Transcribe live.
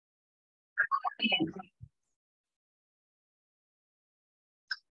Good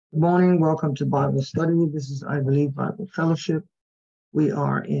morning. Welcome to Bible study. This is, I Believe, Bible Fellowship. We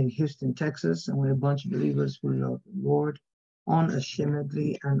are in Houston, Texas, and we're a bunch of believers who love the Lord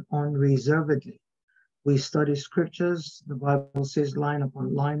unashamedly and unreservedly. We study scriptures. The Bible says line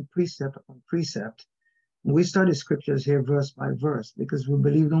upon line, precept upon precept. And we study scriptures here verse by verse because we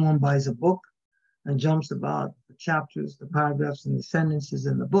believe no one buys a book and jumps about the chapters, the paragraphs, and the sentences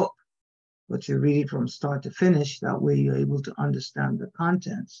in the book. But you read it from start to finish. That way you're able to understand the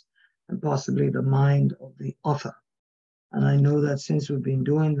contents and possibly the mind of the author. And I know that since we've been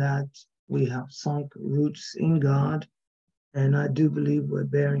doing that, we have sunk roots in God. And I do believe we're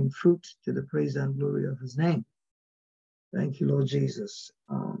bearing fruit to the praise and glory of his name. Thank you, Lord Jesus.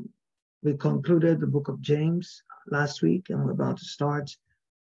 We concluded the book of James last week, and we're about to start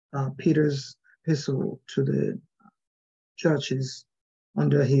Peter's epistle to the churches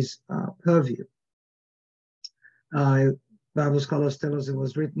under his purview. Bible scholars tell us it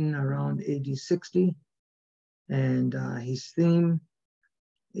was written around AD 60, and his theme,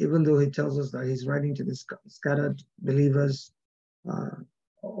 even though he tells us that he's writing to the scattered believers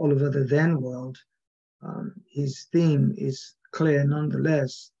all over the then world, his theme is clear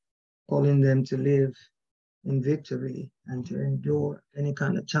nonetheless, calling them to live in victory and to endure any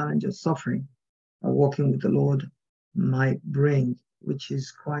kind of challenge or suffering walking with the Lord might bring, which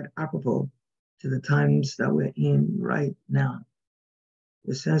is quite apropos to the times that we're in right now. If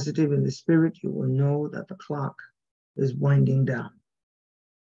you're sensitive in the spirit, you will know that the clock is winding down.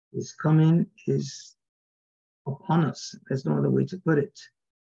 His coming is upon us. There's no other way to put it.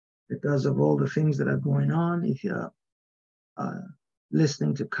 Because of all the things that are going on, if you're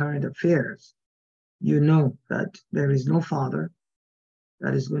listening to current affairs, you know that there is no father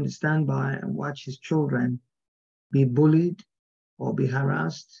that is going to stand by and watch his children be bullied or be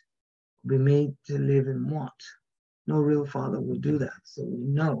harassed, or be made to live in want. No real father will do that. So we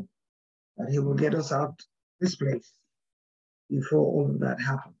know that he will get us out this place before all of that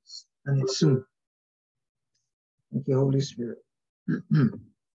happens. And it's soon. Thank you, Holy Spirit.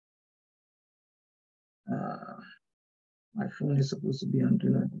 My phone is supposed to be on Do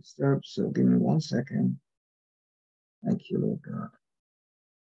Not Disturb, so give me 1 second. Thank you, Lord God.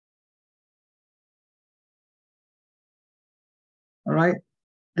 All right.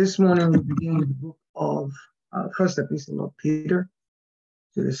 This morning we begin with the book of First Epistle of Peter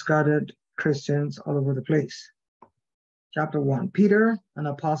to the scattered Christians all over the place. Chapter 1. Peter, an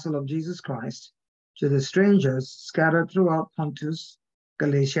apostle of Jesus Christ, to the strangers scattered throughout Pontus,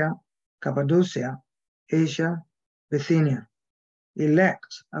 Galatia, Cappadocia, Asia, Bithynia,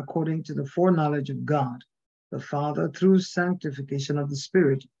 elect according to the foreknowledge of God, the Father, through sanctification of the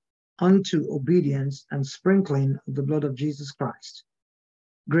Spirit, unto obedience and sprinkling of the blood of Jesus Christ.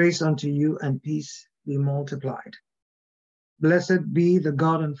 Grace unto you and peace be multiplied. Blessed be the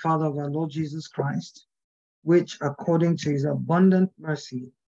God and Father of our Lord Jesus Christ, which according to his abundant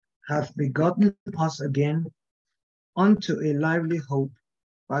mercy hath begotten us again unto a lively hope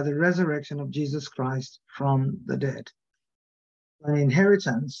by the resurrection of Jesus Christ from the dead, an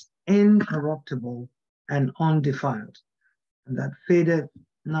inheritance incorruptible and undefiled, and that fadeth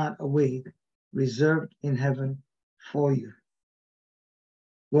not away, reserved in heaven for you,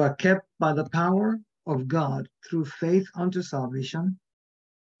 who are kept by the power of God through faith unto salvation,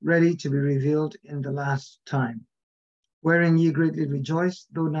 ready to be revealed in the last time, wherein ye greatly rejoice,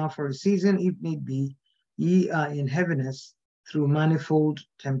 though now for a season, if need be, ye are in heaviness through manifold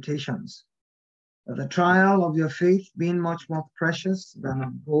temptations. But the trial of your faith, being much more precious than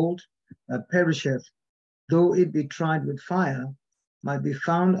of gold that perisheth, though it be tried with fire, might be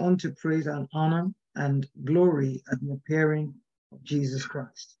found unto praise and honor and glory at the appearing of Jesus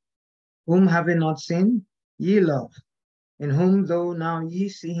Christ, whom having not seen, ye love, in whom though now ye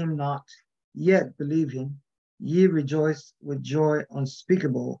see him not, yet believing, ye rejoice with joy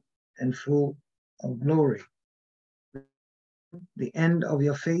unspeakable and full of glory. The end of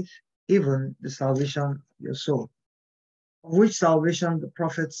your faith, even the salvation of your soul, of which salvation the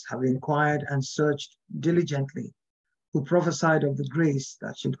prophets have inquired and searched diligently, who prophesied of the grace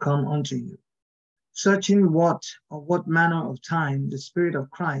that should come unto you, searching what manner of time the Spirit of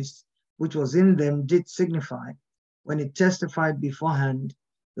Christ, which was in them, did signify, when it testified beforehand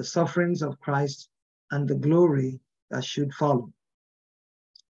the sufferings of Christ and the glory that should follow.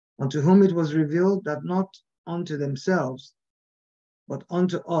 Unto whom it was revealed that not unto themselves, but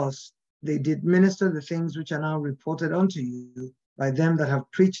unto us they did minister the things which are now reported unto you by them that have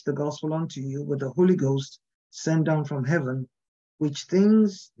preached the gospel unto you with the Holy Ghost sent down from heaven, which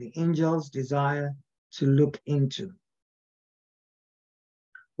things the angels desire to look into.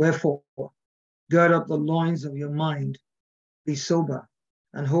 Wherefore, Gird up the loins of your mind, be sober,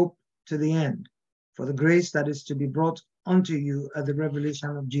 and hope to the end for the grace that is to be brought unto you at the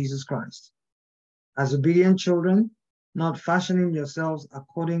revelation of Jesus Christ. As obedient children, not fashioning yourselves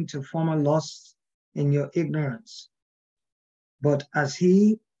according to former lusts in your ignorance, but as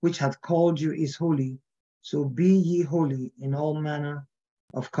he which hath called you is holy, so be ye holy in all manner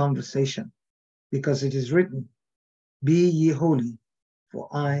of conversation, because it is written, Be ye holy, for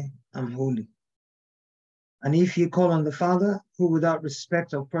I am holy. And if ye call on the Father, who without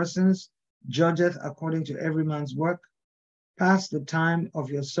respect of persons judgeth according to every man's work, pass the time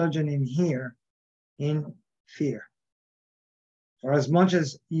of your sojourning here in fear. For as much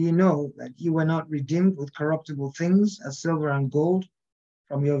as ye know that ye were not redeemed with corruptible things, as silver and gold,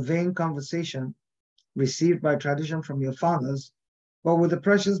 from your vain conversation, received by tradition from your fathers, but with the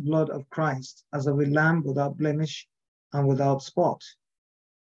precious blood of Christ, as of a lamb without blemish and without spot,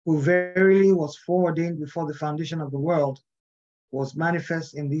 who verily was foreordained before the foundation of the world, was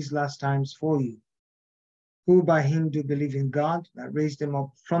manifest in these last times for you, who by him do believe in God, that raised him up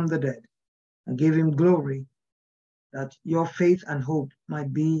from the dead, and gave him glory, that your faith and hope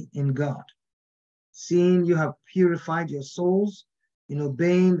might be in God. Seeing you have purified your souls in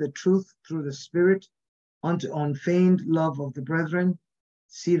obeying the truth through the Spirit, unto unfeigned love of the brethren,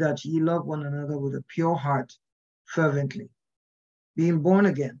 see that ye love one another with a pure heart fervently, being born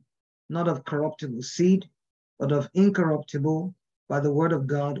again, not of corruptible seed, but of incorruptible, by the word of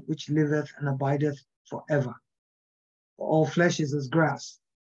God, which liveth and abideth forever. For all flesh is as grass,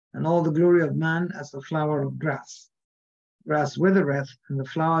 and all the glory of man as the flower of grass. Grass withereth, and the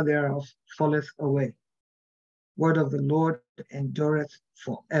flower thereof falleth away. Word of the Lord endureth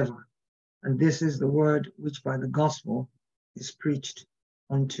forever. And this is the word which by the gospel is preached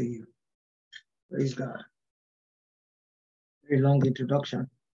unto you. Praise God. Very long introduction.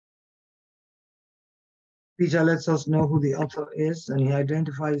 Peter lets us know who the author is, and he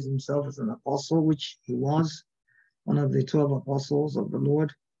identifies himself as an apostle, which he was, one of the 12 apostles of the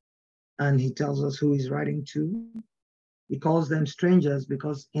Lord. And he tells us who he's writing to. He calls them strangers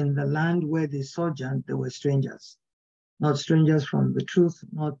because in the land where they sojourned, they were strangers. Not strangers from the truth,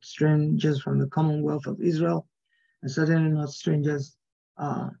 not strangers from the commonwealth of Israel, and certainly not strangers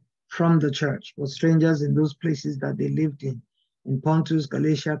from the church, but strangers in those places that they lived in Pontus,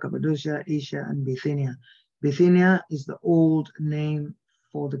 Galatia, Cappadocia, Asia, and Bithynia. Bithynia is the old name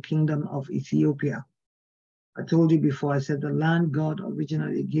for the kingdom of Ethiopia. I told you before, I said the land God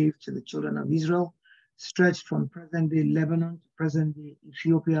originally gave to the children of Israel stretched from present-day Lebanon to present-day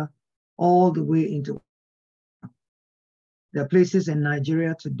Ethiopia, all the way into. There are places in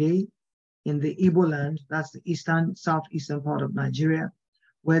Nigeria today, in the Igbo land, that's the southeastern part of Nigeria,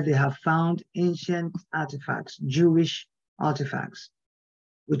 where they have found ancient artifacts, Jewish artifacts,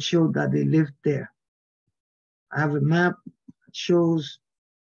 which show that they lived there. I have a map that shows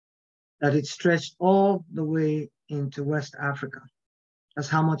that it stretched all the way into West Africa. That's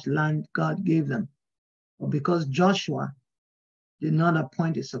how much land God gave them. But because Joshua did not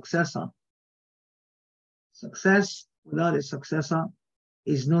appoint a successor, success without a successor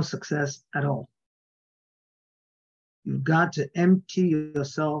is no success at all. You've got to empty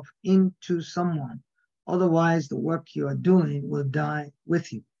yourself into someone. Otherwise, the work you are doing will die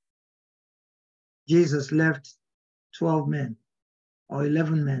with you. Jesus left 12 men or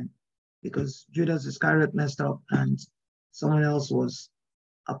 11 men because Judas Iscariot messed up and someone else was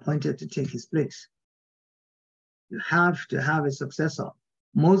appointed to take his place. You have to have a successor.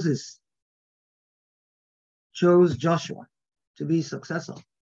 Moses chose Joshua to be successor.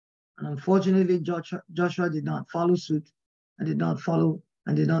 And unfortunately, Joshua did not follow suit and did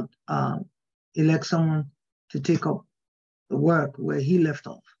not elect someone to take up the work where he left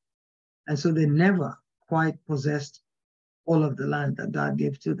off. And so they never quite possessed all of the land that God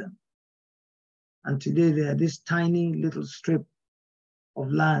gave to them. And today they are this tiny little strip of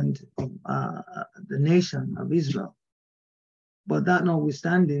land of the nation of Israel. But that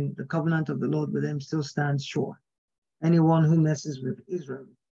notwithstanding, the covenant of the Lord with them still stands sure. Anyone who messes with Israel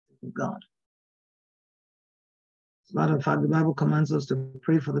is with God. As a matter of fact, the Bible commands us to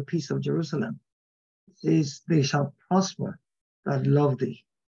pray for the peace of Jerusalem. It says, they shall prosper that love thee.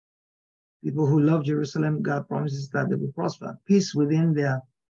 People who love Jerusalem, God promises that they will prosper. Peace within their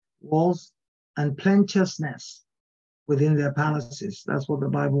walls and plenteousness within their palaces. That's what the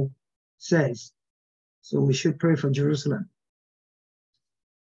Bible says. So we should pray for Jerusalem.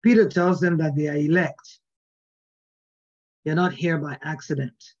 Peter tells them that they are elect. You're not here by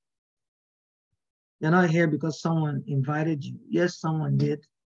accident. You're not here because someone invited you. Yes, someone did,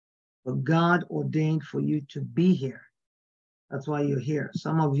 but God ordained for you to be here. That's why you're here.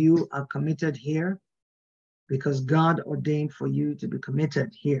 Some of you are committed here because God ordained for you to be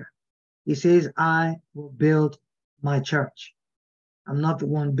committed here. He says, I will build my church. I'm not the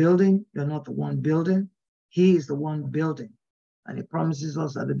one building. You're not the one building. He is the one building. And he promises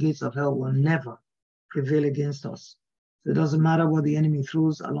us that the gates of hell will never prevail against us. So it doesn't matter what the enemy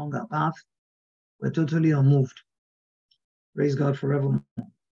throws along our path. We're totally unmoved. Praise God forevermore.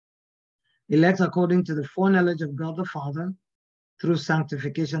 Elect according to the foreknowledge of God the Father, through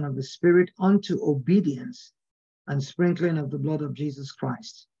sanctification of the Spirit unto obedience and sprinkling of the blood of Jesus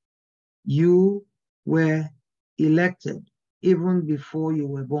Christ. You were elected even before you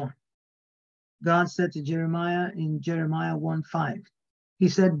were born. God said to Jeremiah in Jeremiah 1:5, he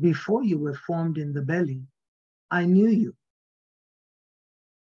said, before you were formed in the belly, I knew you.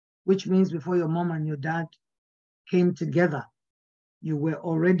 Which means before your mom and your dad came together, you were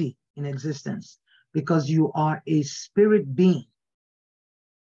already in existence because you are a spirit being.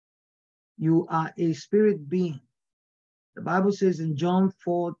 You are a spirit being. The Bible says in John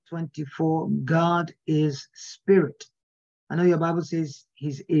 4:24, God is spirit. I know your Bible says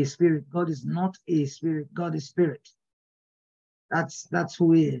he's a spirit. God is not a spirit. God is spirit. That's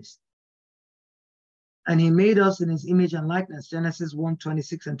who he is. And he made us in his image and likeness, Genesis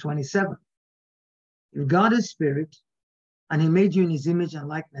 1:26 and 27. If God is spirit and he made you in his image and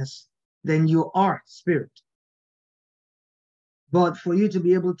likeness, then you are spirit. But for you to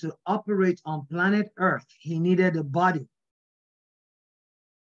be able to operate on planet Earth, he needed a body.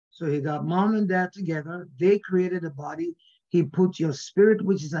 So he got mom and dad together. They created a body. He put your spirit,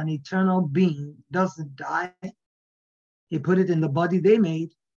 which is an eternal being, doesn't die. He put it in the body they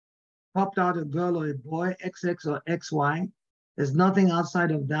made, popped out a girl or a boy, XX or XY. There's nothing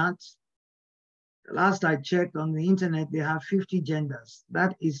outside of that. The last I checked on the internet, they have 50 genders.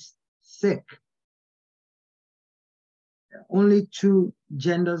 That is sick. There are only 2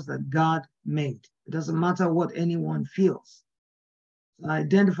 genders that God made. It doesn't matter what anyone feels. So I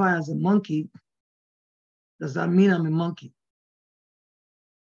identify as a monkey. Does that mean I'm a monkey?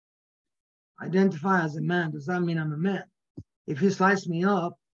 Identify as a man. Does that mean I'm a man? If you slice me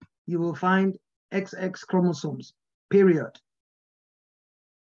up, you will find XX chromosomes, period.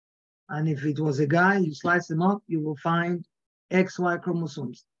 And if it was a guy, you slice him up, you will find XY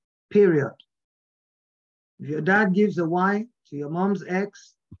chromosomes, period. If your dad gives a Y to your mom's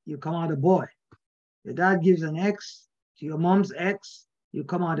X, you come out a boy. Your dad gives an X to your mom's X, you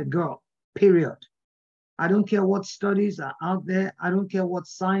come out a girl, period. I don't care what studies are out there. I don't care what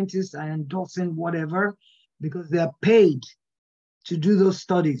scientists are endorsing whatever, because they're paid to do those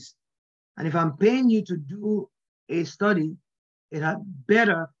studies. And if I'm paying you to do a study, it had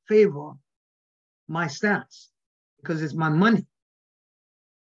better favor my stance because it's my money.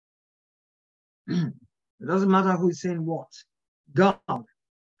 It doesn't matter who is saying what. God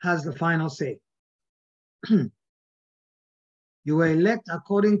has the final say. You were elect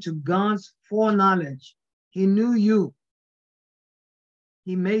according to God's foreknowledge. He knew you.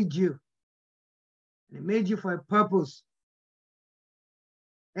 He made you. He made you for a purpose.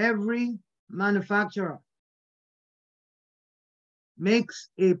 Every manufacturer makes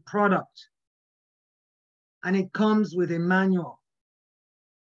a product and it comes with a manual.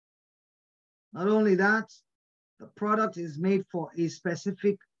 Not only that, the product is made for a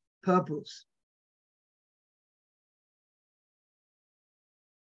specific purpose.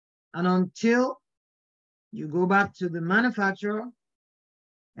 And until you go back to the manufacturer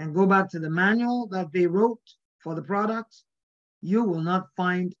and go back to the manual that they wrote for the product, you will not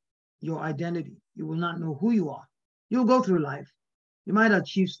find your identity. You will not know who you are. You'll go through life. You might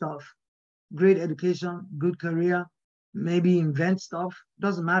achieve stuff, great education, good career, maybe invent stuff,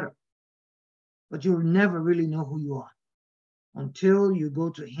 doesn't matter. But you'll never really know who you are until you go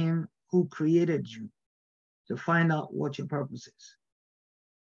to him who created you to find out what your purpose is.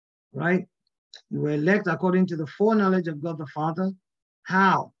 Right? You were elect according to the foreknowledge of God the Father.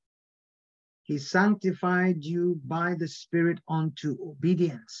 How? He sanctified you by the Spirit unto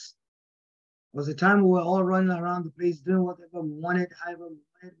obedience. There was a time we were all running around the place doing whatever we wanted, however we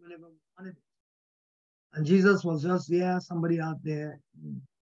wanted, whenever we wanted it. And Jesus was just there, somebody out there.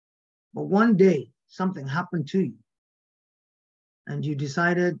 But one day, something happened to you. And you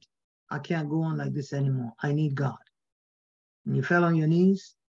decided, I can't go on like this anymore. I need God. And you fell on your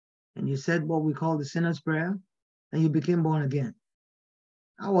knees and you said what we call the sinner's prayer, and you became born again.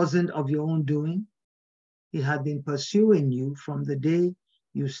 That wasn't of your own doing. He had been pursuing you from the day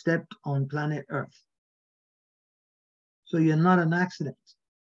you stepped on planet Earth. So you're not an accident.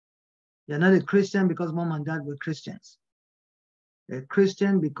 You're not a Christian because mom and dad were Christians. You're a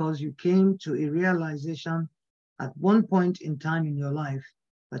Christian because you came to a realization at one point in time in your life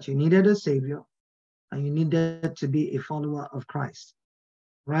that you needed a Savior and you needed to be a follower of Christ,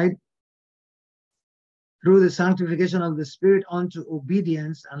 right? Through the sanctification of the Spirit unto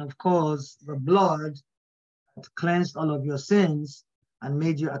obedience, and of course, the blood that cleansed all of your sins and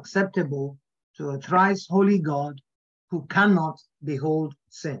made you acceptable to a thrice holy God who cannot behold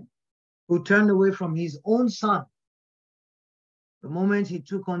sin, who turned away from his own Son the moment he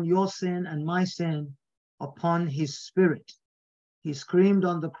took on your sin and my sin upon his Spirit. He screamed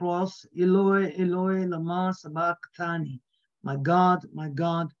on the cross, Eloi, Eloi, lama sabachthani. My God,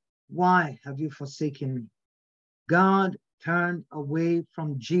 why have you forsaken me? God turned away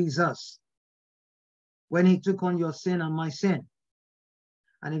from Jesus when he took on your sin and my sin.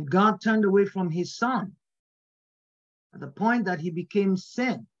 And if God turned away from his Son at the point that he became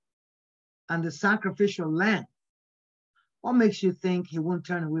sin and the sacrificial lamb, what makes you think he won't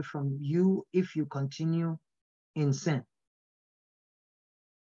turn away from you if you continue in sin?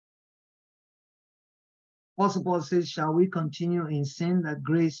 Apostle Paul says, shall we continue in sin that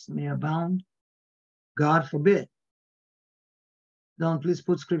grace may abound? God forbid. Don't please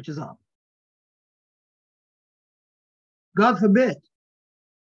put scriptures up. God forbid.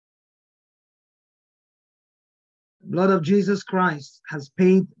 The blood of Jesus Christ has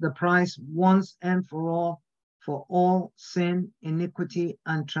paid the price once and for all sin, iniquity,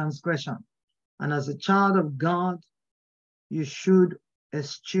 and transgression. And as a child of God, you should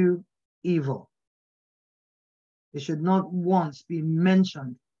eschew evil. It should not once be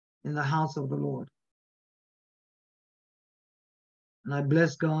mentioned in the house of the Lord. And I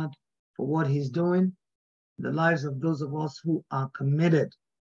bless God for what he's doing in the lives of those of us who are committed.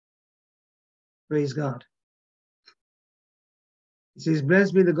 Praise God. It says,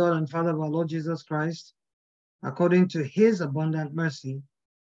 blessed be the God and Father of our Lord Jesus Christ, according to his abundant mercy,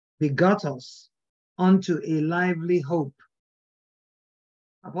 begot us unto a lively hope.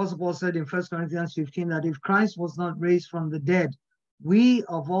 Apostle Paul said in 1 Corinthians 15 that if Christ was not raised from the dead, we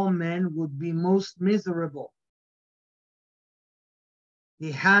of all men would be most miserable.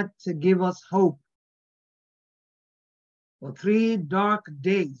 He had to give us hope. For 3 dark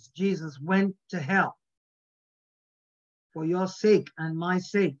days, Jesus went to hell for your sake and my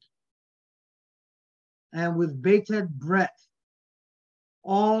sake. And with bated breath,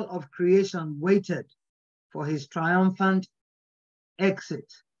 all of creation waited for his triumphant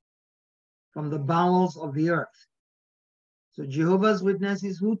exit from the bowels of the earth. So Jehovah's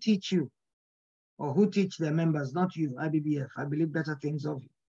Witnesses who teach you, or who teach their members, not you, IBBF, I believe better things of you.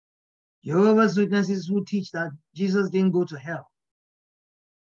 Jehovah's Witnesses who teach that Jesus didn't go to hell,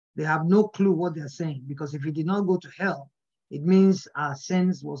 they have no clue what they're saying, because if he did not go to hell, it means our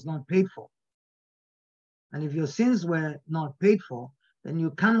sins was not paid for. And if your sins were not paid for, then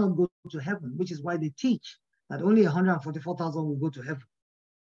you cannot go to heaven, which is why they teach that only 144,000 will go to heaven.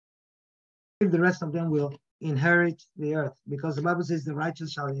 The rest of them will inherit the earth, because the Bible says the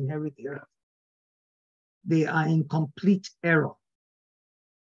righteous shall inherit the earth. They are in complete error.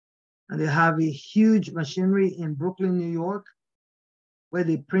 And they have a huge machinery in Brooklyn, New York, where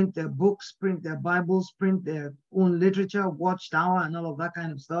they print their books, print their Bibles, print their own literature, Watchtower, and all of that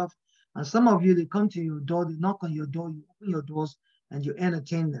kind of stuff. And some of you, they come to your door, they knock on your door, you open your doors, and you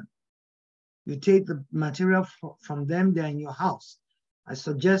entertain them. You take the material from them, they're in your house. I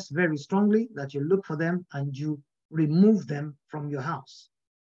suggest very strongly that you look for them and you remove them from your house.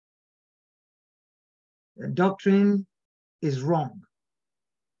 The doctrine is wrong,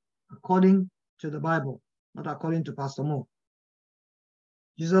 according to the Bible, not according to Pastor Mo.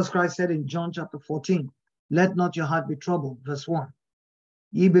 Jesus Christ said in John chapter 14, let not your heart be troubled, verse 1.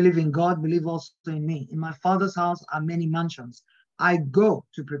 Ye believe in God, believe also in me. In my Father's house are many mansions. I go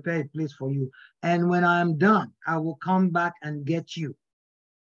to prepare a place for you. And when I am done, I will come back and get you.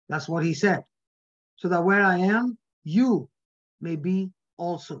 That's what he said. So that where I am, you may be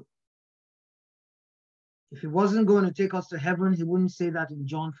also. If he wasn't going to take us to heaven, he wouldn't say that in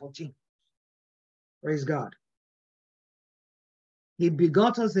John 14. Praise God. He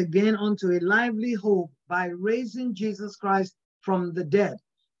begot us again unto a lively hope by raising Jesus Christ from the dead.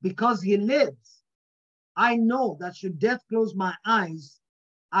 Because he lives, I know that should death close my eyes,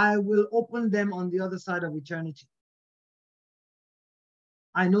 I will open them on the other side of eternity.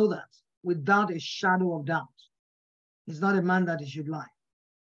 I know that without a shadow of doubt. He's not a man that he should lie.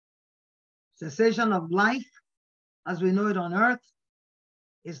 Cessation of life, as we know it on earth,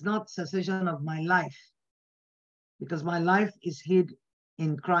 is not cessation of my life, because my life is hid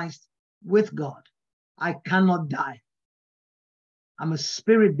in Christ with God. I cannot die. I'm a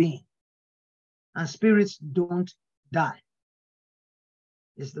spirit being, and spirits don't die.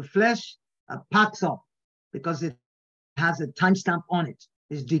 It's the flesh that packs up because it has a timestamp on it.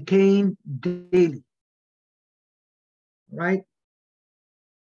 It's decaying daily. Right?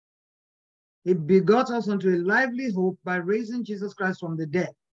 He begot us unto a lively hope by raising Jesus Christ from the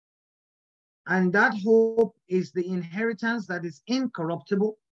dead. And that hope is the inheritance that is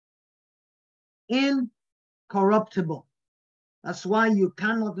incorruptible. Incorruptible. That's why you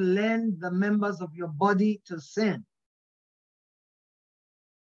cannot lend the members of your body to sin.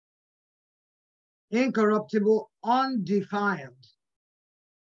 Incorruptible, undefiled.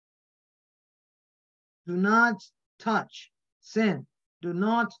 Do not touch sin. Do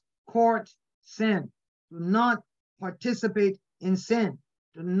not court sin. Do not participate in sin.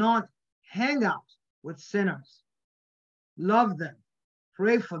 Do not hang out with sinners. Love them.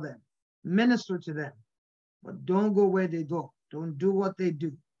 Pray for them. Minister to them. But don't go where they go. Don't do what they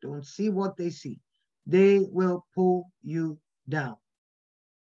do. Don't see what they see. They will pull you down.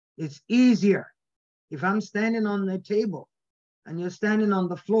 It's easier if I'm standing on the table and you're standing on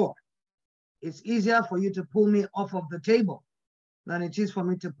the floor. It's easier for you to pull me off of the table than it is for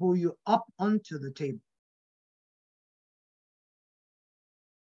me to pull you up onto the table.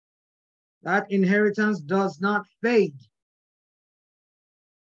 That inheritance does not fade.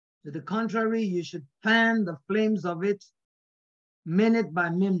 To the contrary, you should fan the flames of it minute by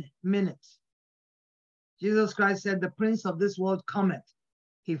minute. Jesus Christ said, the prince of this world cometh.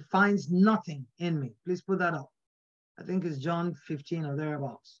 He finds nothing in me. Please put that up. I think it's John 15 or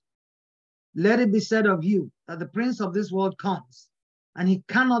thereabouts. Let it be said of you that the prince of this world comes and he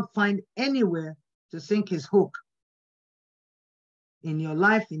cannot find anywhere to sink his hook. In your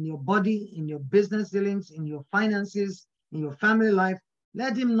life, in your body, in your business dealings, in your finances, in your family life,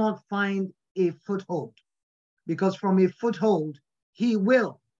 let him not find a foothold, because from a foothold, he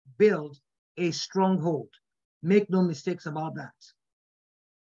will build a stronghold. Make no mistakes about that.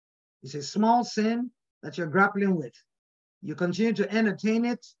 It's a small sin that you're grappling with. You continue to entertain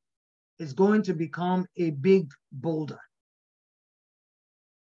it, it's going to become a big boulder.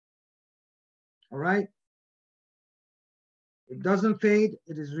 All right? It doesn't fade.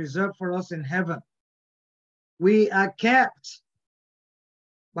 It is reserved for us in heaven. We are kept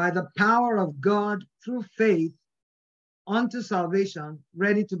by the power of God through faith unto salvation,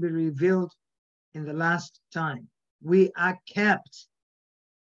 ready to be revealed in the last time. We are kept.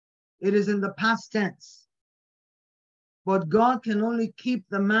 It is in the past tense. But God can only keep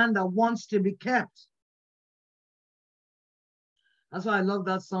the man that wants to be kept. That's why I love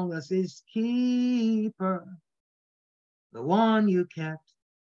that song that says, Keeper, the one you kept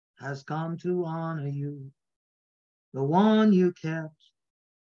has come to honor you. The one you kept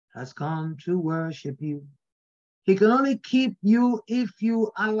has come to worship you. He can only keep you if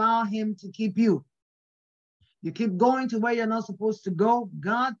you allow him to keep you. You keep going to where you're not supposed to go,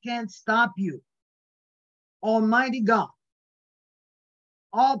 God can't stop you. Almighty God,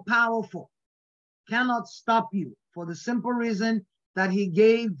 all-powerful, cannot stop you for the simple reason that he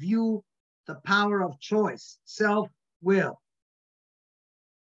gave you the power of choice, self-will.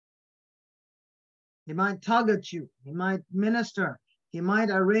 He might tug at you. He might minister. He might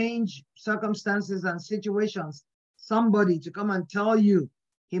arrange circumstances and situations, somebody to come and tell you.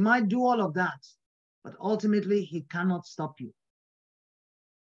 He might do all of that, but ultimately he cannot stop you.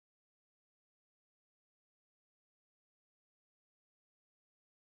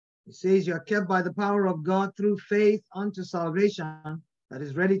 He says you are kept by the power of God through faith unto salvation that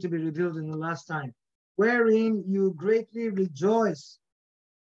is ready to be revealed in the last time, wherein you greatly rejoice,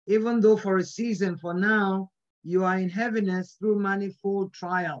 even though for a season, for now, you are in heaviness through manifold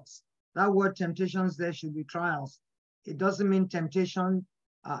trials. That word temptations there should be trials. It doesn't mean temptation,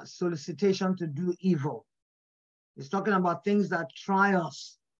 solicitation to do evil. It's talking about things that try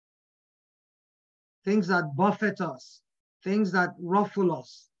us, things that buffet us, things that ruffle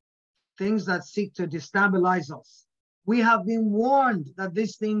us, things that seek to destabilize us. We have been warned that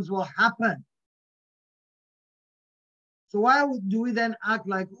these things will happen. So why do we then act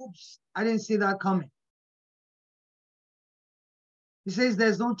like, oops, I didn't see that coming? He says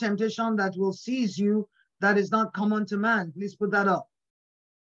there's no temptation that will seize you that is not common to man. Please put that up.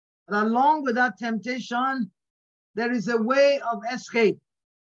 But along with that temptation, there is a way of escape.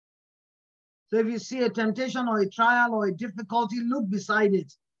 So if you see a temptation or a trial or a difficulty, look beside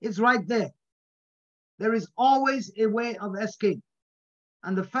it. It's right there. There is always a way of escape.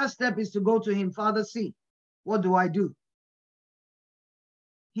 And the first step is to go to him. Father, see, what do I do?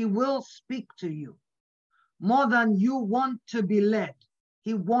 He will speak to you. More than you want to be led,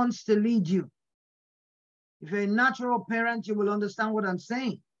 he wants to lead you. If you're a natural parent, you will understand what I'm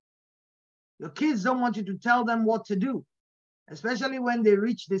saying. Your kids don't want you to tell them what to do, especially when they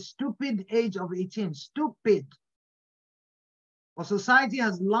reach the stupid age of 18. Stupid. But society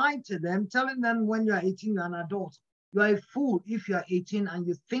has lied to them, telling them when you are 18, you're an adult. You are a fool if you are 18 and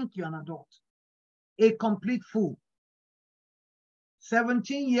you think you're an adult. A complete fool.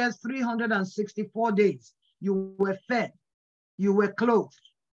 17 years, 364 days. You were fed. You were clothed.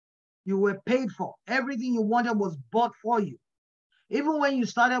 You were paid for. Everything you wanted was bought for you. Even when you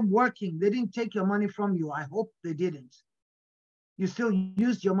started working, they didn't take your money from you. I hope they didn't. You still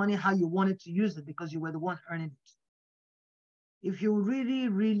used your money how you wanted to use it because you were the one earning it. If you really,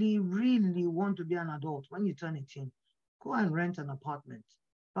 really, really want to be an adult, when you turn 18, go and rent an apartment,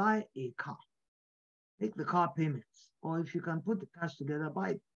 buy a car, make the car payments, or if you can put the cash together,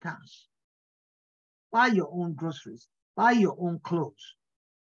 buy cash. Buy your own groceries, buy your own clothes.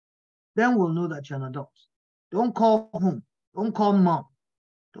 Then we'll know that you're an adult. Don't call home, don't call mom,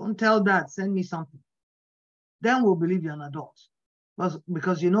 don't tell dad, send me something. Then we'll believe you're an adult.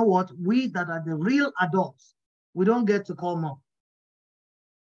 Because you know what? We that are the real adults, we don't get to call mom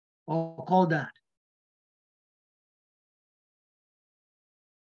or call dad.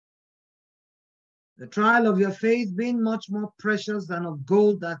 The trial of your faith being much more precious than of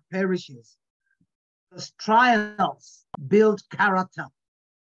gold that perishes. Because trials build character.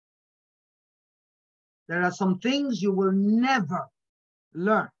 There are some things you will never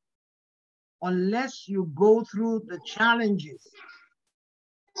learn unless you go through the challenges.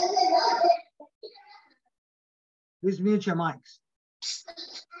 Please mute your mics.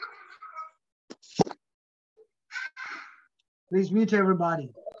 Please mute everybody.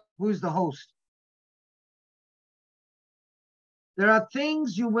 Who's the host? There are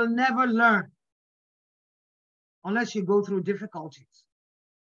things you will never learn unless you go through difficulties.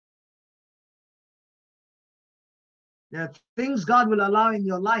 There are things God will allow in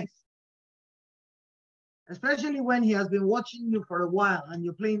your life, especially when He has been watching you for a while and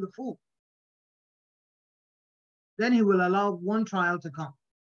you're playing the fool. Then He will allow one trial to come.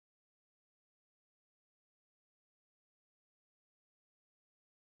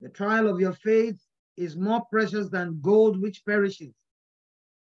 The trial of your faith is more precious than gold which perishes,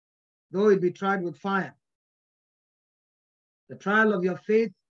 though it be tried with fire. The trial of your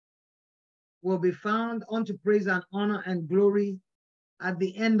faith will be found unto praise and honor and glory at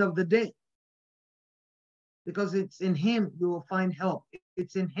the end of the day. Because it's in Him you will find help.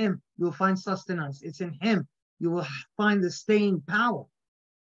 It's in Him you will find sustenance. It's in Him you will find the staying power.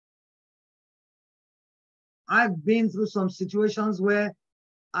 I've been through some situations where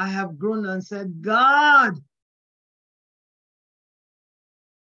I have grown and said, God,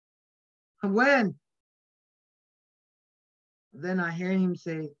 when? Then I hear Him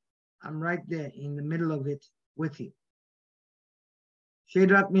say, I'm right there in the middle of it with you.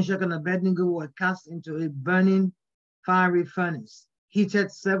 Shadrach, Meshach, and Abednego were cast into a burning fiery furnace,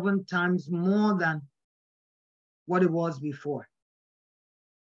 heated 7 times more than what it was before.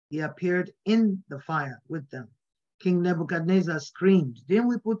 He appeared in the fire with them. King Nebuchadnezzar screamed, didn't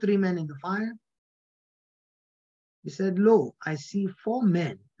we put 3 men in the fire? He said, lo, I see 4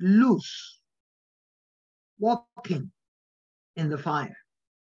 men loose, walking in the fire.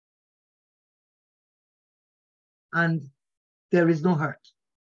 And there is no hurt.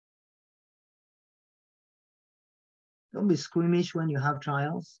 Don't be squeamish when you have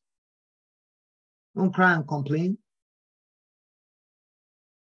trials. Don't cry and complain.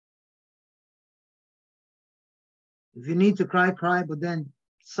 If you need to cry, cry, but then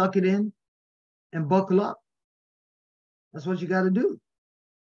suck it in and buckle up. That's what you got to do.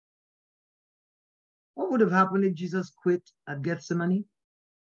 What would have happened if Jesus quit at Gethsemane?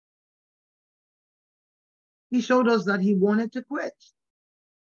 He showed us that He wanted to quit.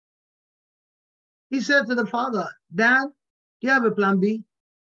 He said to the Father, Dad, do you have a plan B?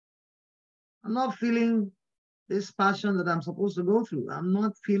 I'm not feeling this passion that I'm supposed to go through. I'm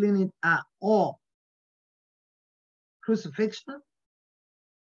not feeling it at all. Crucifixion,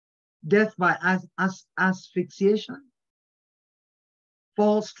 death by asphyxiation,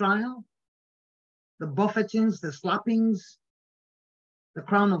 false trial, the buffetings, the slappings, the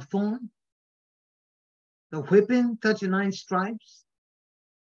crown of thorn, the whipping, 39 stripes,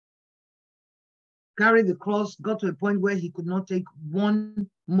 carried the cross, got to a point where He could not take one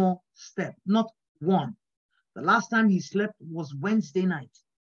more step, not one. The last time He slept was Wednesday night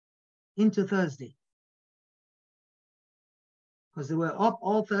into Thursday. Because they were up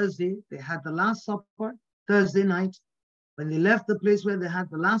all Thursday. They had the Last Supper Thursday night. When they left the place where they had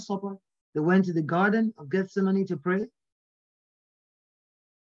the Last Supper, they went to the Garden of Gethsemane to pray.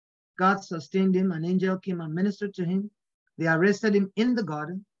 God sustained Him. An angel came and ministered to Him. They arrested Him in the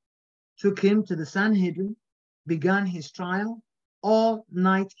garden, took Him to the Sanhedrin, began his trial, all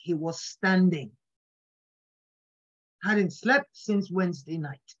night he was standing. Hadn't slept since Wednesday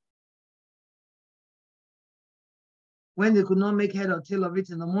night. When they could not make head or tail of it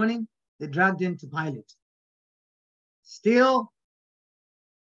in the morning, they dragged him to Pilate. Still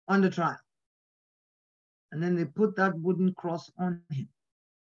under trial. And then they put that wooden cross on him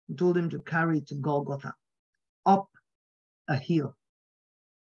and told him to carry it to Golgotha, up a hill.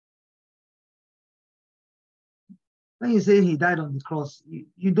 When you say he died on the cross,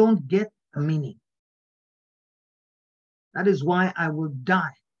 you don't get the meaning. That is why I will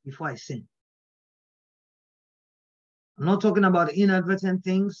die before I sin. I'm not talking about inadvertent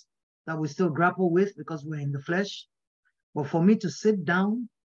things that we still grapple with because we're in the flesh. But for me to sit down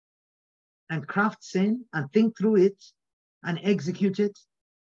and craft sin and think through it and execute it,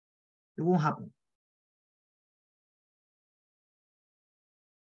 it won't happen.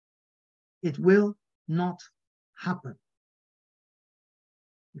 It will not happen.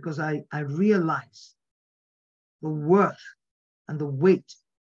 Because I realize the worth and the weight,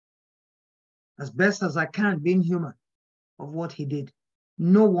 as best as I can, being human, of what he did.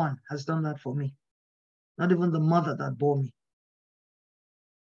 No one has done that for me. Not even the mother that bore me.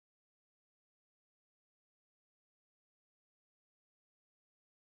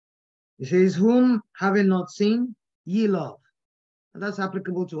 He says, whom having not seen, ye love. And that's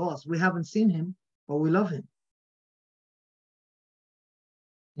applicable to us. We haven't seen him, but we love him.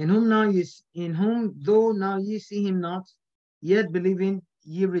 In whom though now ye see him not, yet believing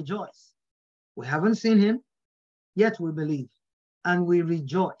ye rejoice. We haven't seen him, yet we believe, and we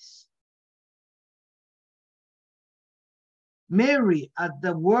rejoice. Mary, at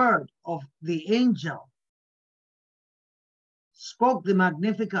the word of the angel, spoke the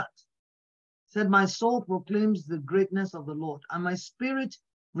Magnificat, said, my soul proclaims the greatness of the Lord, and my spirit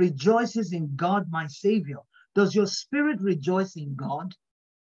rejoices in God, my Savior. Does your spirit rejoice in God?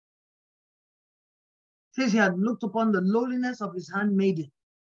 It says he had looked upon the lowliness of his handmaiden.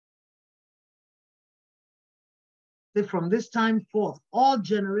 Say, from this time forth, all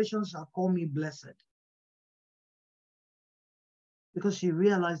generations shall call me blessed. Because she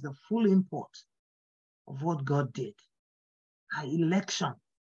realized the full import of what God did. Her election.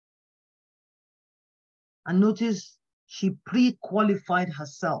 And notice she pre-qualified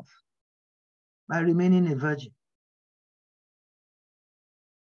herself by remaining a virgin.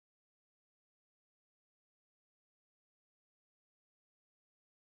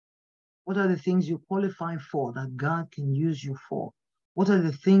 What are the things you qualify for that God can use you for? What are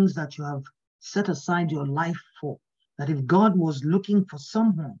the things that you have set aside your life for? That if God was looking for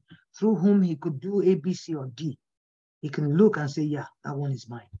someone through whom he could do A, B, C, or D, he can look and say, yeah, that one is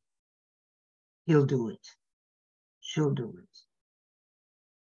mine. He'll do it. She'll do it.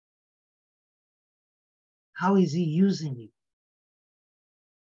 How is he using you?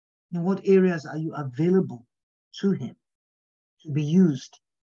 In what areas are you available to him to be used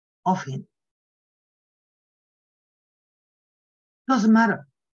of him? Doesn't matter.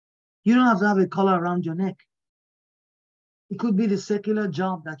 You don't have to have a collar around your neck. It could be the secular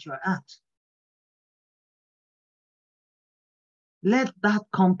job that you're at. Let that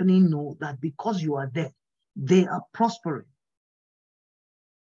company know that because you are there, they are prospering.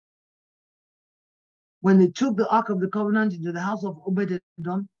 When they took the Ark of the Covenant into the house of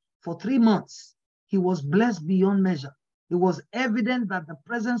Obed-Edom for 3 months, he was blessed beyond measure. It was evident that the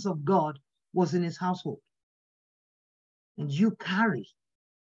presence of God was in his household. And you carry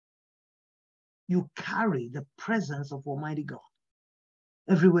the presence of Almighty God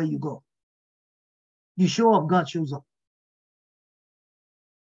everywhere you go. You show up, God shows up.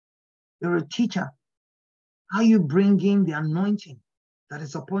 You're a teacher. How you bring in the anointing that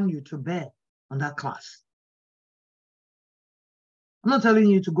is upon you to bear on that class. I'm not telling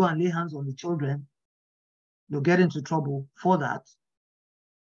you to go and lay hands on the children. You'll get into trouble for that.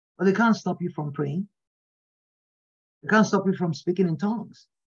 But they can't stop you from praying. They can't stop you from speaking in tongues.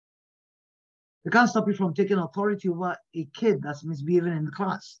 They can't stop you from taking authority over a kid that's misbehaving in the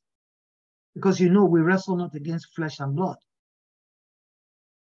class. Because you know we wrestle not against flesh and blood.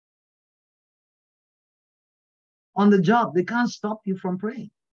 On the job, they can't stop you from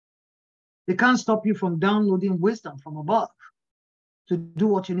praying. They can't stop you from downloading wisdom from above to do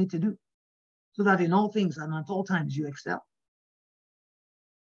what you need to do, so that in all things and at all times you excel.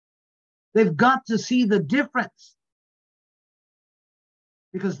 They've got to see the difference,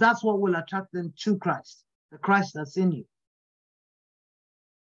 because that's what will attract them to Christ, the Christ that's in you.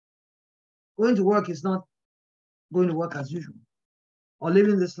 Going to work is not going to work as usual, or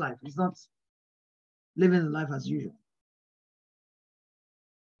living this life is not living the life as usual.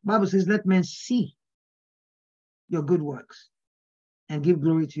 The Bible says, let men see your good works and give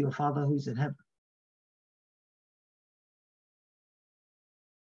glory to your Father who is in heaven.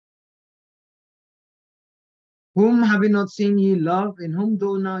 Whom have ye not seen ye love, in whom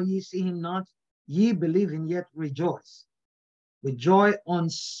though now ye see him not, ye believe and yet rejoice with joy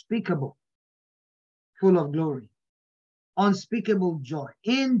unspeakable, full of glory. Unspeakable joy,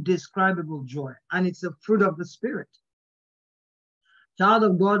 indescribable joy, and it's a fruit of the Spirit. Child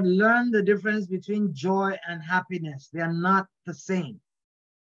of God, learn the difference between joy and happiness. They are not the same.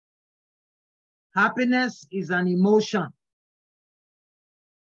 Happiness is an emotion.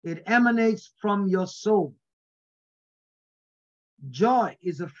 It emanates from your soul. Joy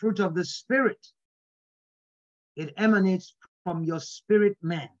is a fruit of the Spirit. It emanates from your spirit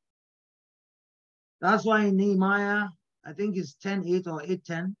man. That's why in Nehemiah, I think it's 10:8 or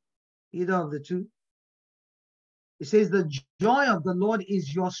 8:10, either of the two, it says the joy of the Lord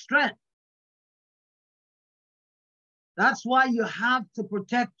is your strength. That's why you have to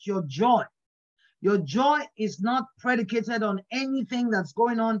protect your joy. Your joy is not predicated on anything that's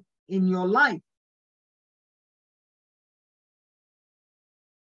going on in your life.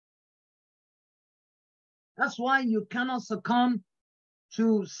 That's why you cannot succumb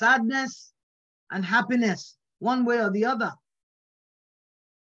to sadness and happiness one way or the other.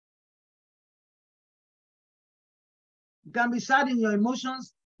 You can be sad in your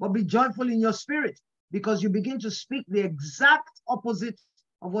emotions, but be joyful in your spirit, because you begin to speak the exact opposite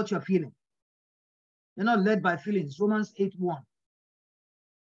of what you're feeling. You're not led by feelings. Romans 8:1.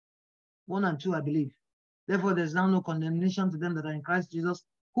 1 and 2, I believe. Therefore, there's now no condemnation to them that are in Christ Jesus,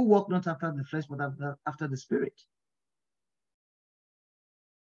 who walk not after the flesh, but after the Spirit.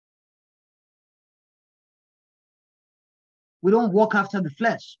 We don't walk after the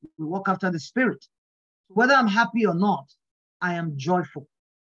flesh. We walk after the Spirit. Whether I'm happy or not, I am joyful.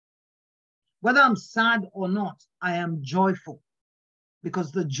 Whether I'm sad or not, I am joyful,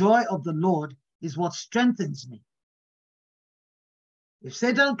 because the joy of the Lord is what strengthens me. If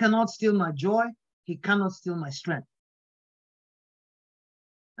Satan cannot steal my joy, he cannot steal my strength.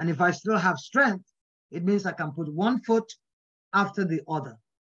 And if I still have strength, it means I can put one foot after the other,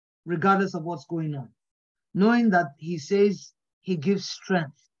 regardless of what's going on, knowing that he says he gives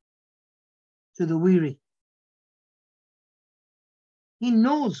strength to the weary. He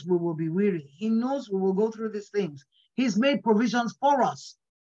knows we will be weary. He knows we will go through these things. He's made provisions for us.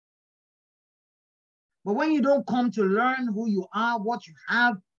 But when you don't come to learn who you are, what you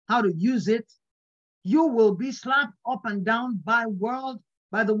have, how to use it, you will be slapped up and down by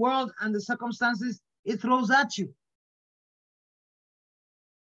the world and the circumstances it throws at you.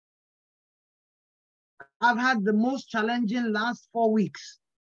 I've had the most challenging last 4 weeks.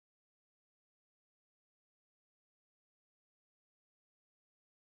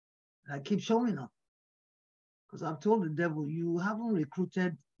 I keep showing up, because I've told the devil, you haven't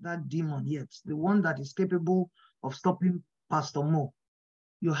recruited that demon yet, the one that is capable of stopping Pastor Mo.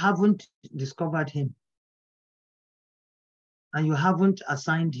 You haven't discovered him, and you haven't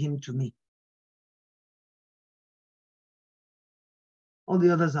assigned him to me. All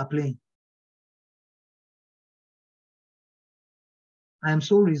the others are playing. I am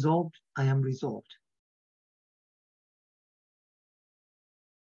so resolved. I am resolved.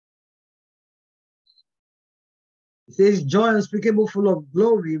 It says, joy unspeakable, full of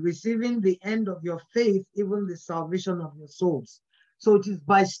glory, receiving the end of your faith, even the salvation of your souls. So it is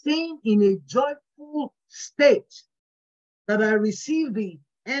by staying in a joyful state that I receive the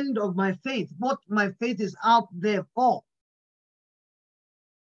end of my faith, what my faith is out there for.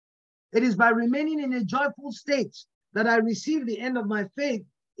 It is by remaining in a joyful state that I receive the end of my faith,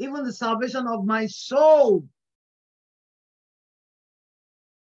 even the salvation of my soul.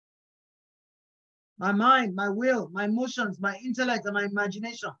 My mind, my will, my emotions, my intellect, and my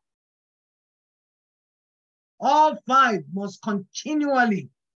imagination. All five must continually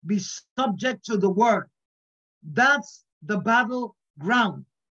be subject to the word. That's the battleground.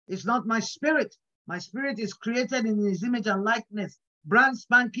 It's not my spirit. My spirit is created in his image and likeness, brand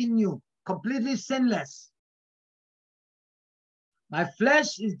spanking new, completely sinless. My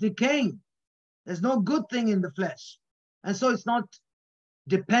flesh is decaying. There's no good thing in the flesh. And so it's not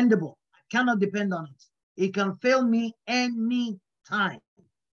dependable. I cannot depend on it. It can fail me any time.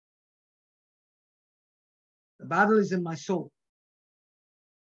 The battle is in my soul.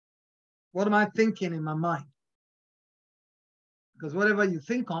 What am I thinking in my mind? Because whatever you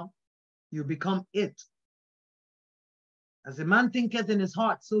think on, you become it. As a man thinketh in his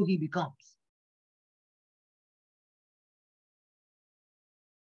heart, so he becomes.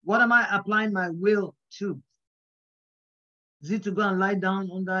 What am I applying my will to? Is it to go and lie down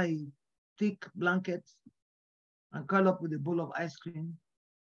under a thick blanket and curl up with a bowl of ice cream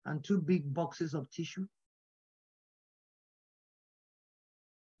and 2 big boxes of tissue?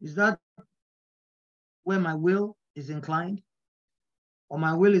 Is that where my will is inclined? Or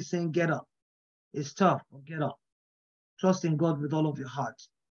my will is saying, get up. It's tough, but get up. Trust in God with all of your heart.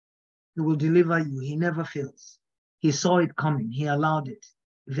 He will deliver you. He never fails. He saw it coming. He allowed it.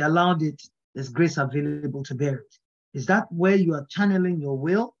 If he allowed it, there's grace available to bear it. Is that where you are channeling your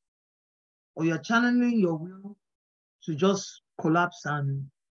will? Or you're channeling your will to just collapse and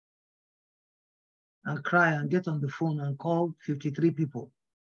cry and get on the phone and call 53 people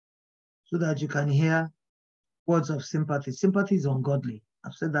so that you can hear words of sympathy? Sympathy is ungodly.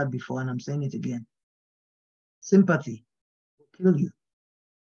 I've said that before and I'm saying it again. Sympathy will kill you.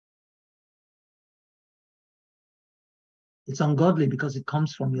 It's ungodly because it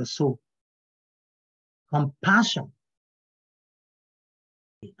comes from your soul. Compassion,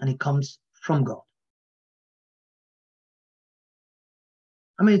 and it comes from God.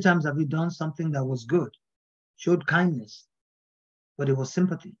 How many times have you done something that was good, showed kindness, but it was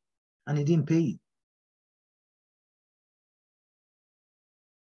sympathy, and it didn't pay you?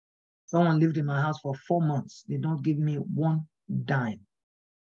 Someone lived in my house for 4 months. They don't give me 1 dime.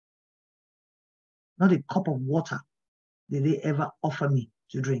 Not a cup of water did they ever offer me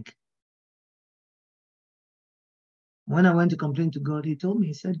to drink. When I went to complain to God, he told me,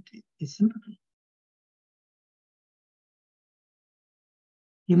 he said, it's sympathy.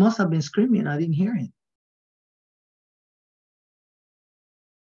 He must have been screaming. I didn't hear him.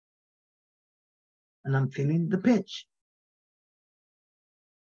 And I'm feeling the pinch.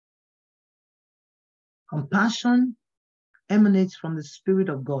 Compassion emanates from the Spirit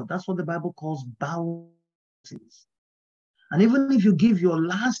of God. That's what the Bible calls bowels. And even if you give your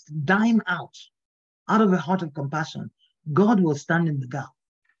last dime out of a heart of compassion, God will stand in the gap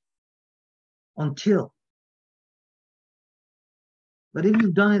until. But if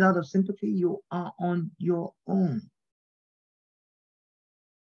you've done it out of sympathy, you are on your own.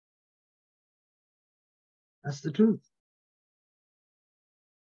 That's the truth.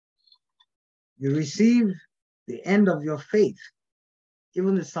 You receive the end of your faith,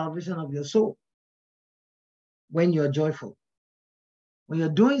 even the salvation of your soul, when you're joyful. When you're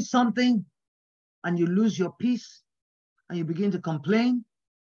doing something and you lose your peace and you begin to complain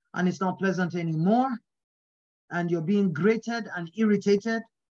and it's not pleasant anymore and you're being grated and irritated,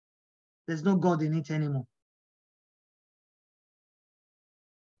 there's no God in it anymore.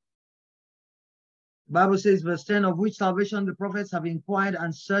 The Bible says, verse 10, of which salvation the prophets have inquired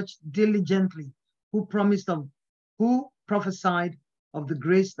and searched diligently, who prophesied of the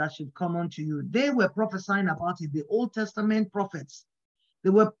grace that should come unto you. They were prophesying about it, the Old Testament prophets. They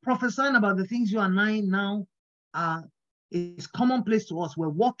were prophesying about the things you and I now are, is commonplace to us. We're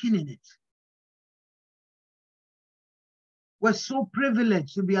walking in it. We're so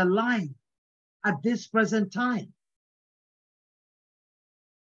privileged to be alive at this present time.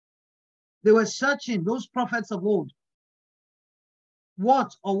 They were searching, those prophets of old,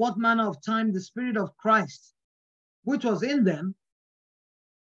 what manner of time the Spirit of Christ, which was in them,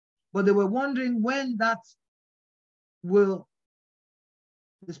 but they were wondering when the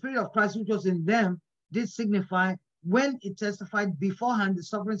Spirit of Christ, which was in them, did signify when it testified beforehand the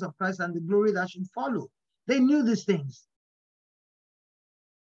sufferings of Christ and the glory that should follow. They knew these things.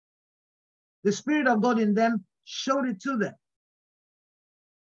 The Spirit of God in them showed it to them.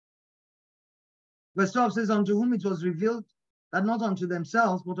 Verse 12 says, unto whom it was revealed that not unto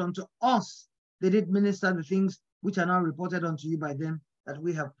themselves, but unto us they did minister the things which are now reported unto you by them, that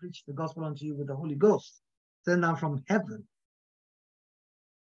we have preached the gospel unto you with the Holy Ghost, sent down from heaven.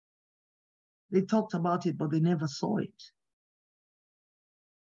 They talked about it, but they never saw it.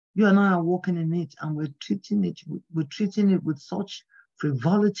 You and I are walking in it, and we're treating it with such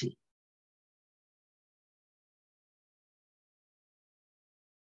frivolity.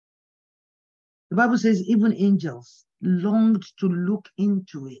 The Bible says even angels longed to look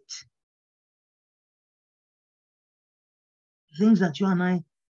into it. Things that you and I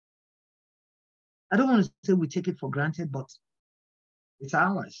don't want to say we take it for granted, but it's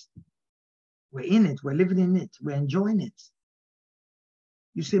ours. We're in it. We're living in it. We're enjoying it.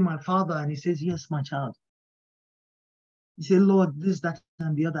 You say, my Father, and he says, yes, my child. You say, Lord, this, that,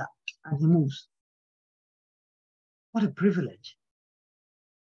 and the other, and he moves. What a privilege.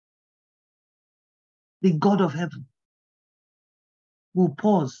 The God of heaven will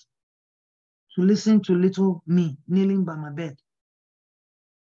pause to listen to little me kneeling by my bed.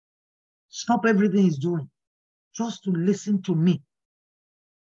 Stop everything he's doing just to listen to me.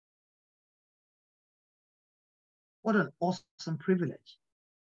 What an awesome privilege.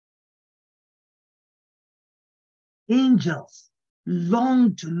 Angels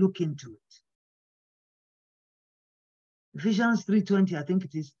long to look into it. Ephesians 3:20, I think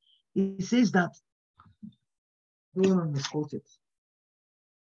it is. It says that, I don't want to misquote it.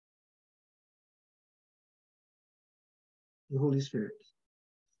 The Holy Spirit.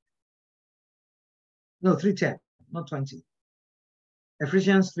 No, 3:10, not 20.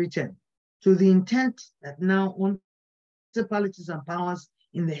 Ephesians 3:10. To the intent that now principalities and powers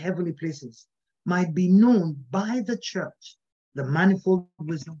in the heavenly places might be known by the church, the manifold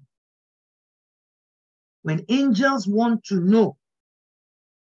wisdom. When angels want to know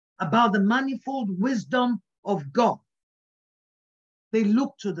about the manifold wisdom of God, they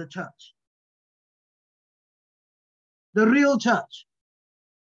look to the church, the real church.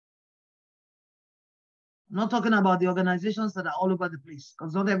 I'm not talking about the organizations that are all over the place,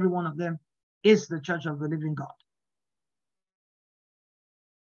 because not every one of them is the church of the living God.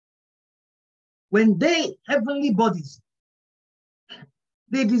 When they, heavenly bodies,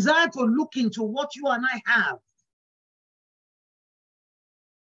 they desire to look into what you and I have,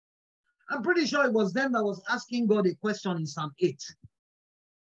 I'm pretty sure it was them that was asking God a question in Psalm 8.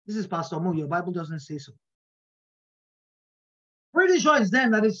 This is Pastor Mo, your Bible doesn't say so. Pretty sure it's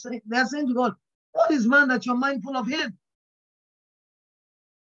them that they're saying to God, what is man that you're mindful of him?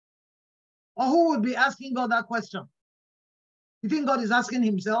 Or who would be asking God that question? You think God is asking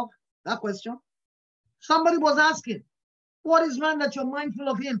himself that question? Somebody was asking, what is man that you're mindful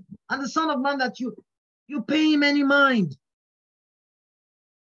of him? And the Son of Man that you pay him any mind?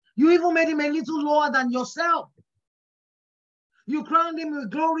 You even made him a little lower than yourself. You crowned him with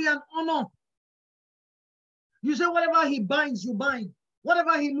glory and honor. You say whatever he binds, you bind.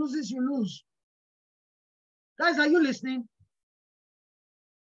 Whatever he loses, you lose. Guys, are you listening?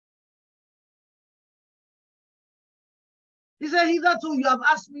 He said, hitherto you have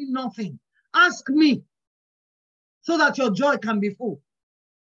asked me nothing. Ask me so that your joy can be full.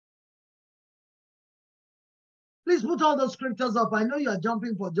 Please put all those scriptures up. I know you are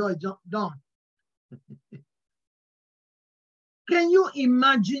jumping for joy, Don. Can you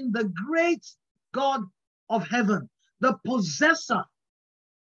imagine the great God of heaven, the possessor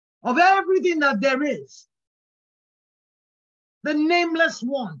of everything that there is, the nameless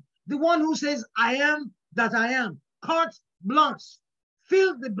one, the one who says, I am that I am, carte blanche,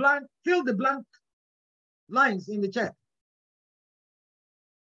 fill the blank lines in the chat.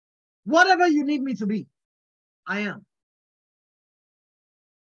 Whatever you need me to be, I am.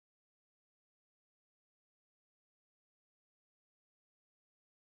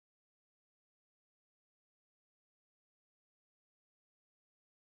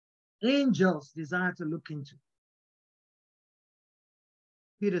 Angels desire to look into.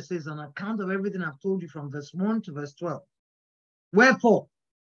 Peter says, on account of everything I've told you from verse 1 to verse 12, wherefore,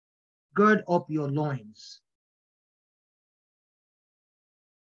 gird up your loins.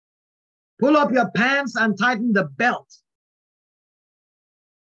 Pull up your pants and tighten the belt.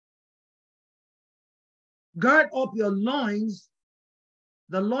 Gird up your loins,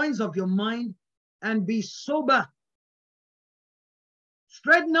 the loins of your mind, and be sober.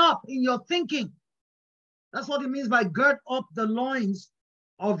 Straighten up in your thinking. That's what it means by gird up the loins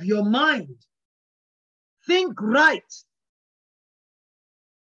of your mind. Think right.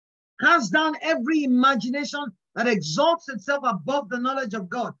 Cast down every imagination that exalts itself above the knowledge of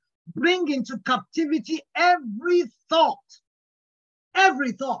God. Bring into captivity every thought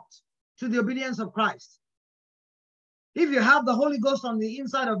to the obedience of Christ. If you have the Holy Ghost on the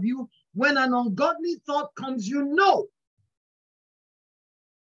inside of you, when an ungodly thought comes, you know.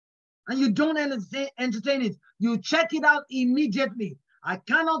 And you don't entertain it. You check it out immediately. I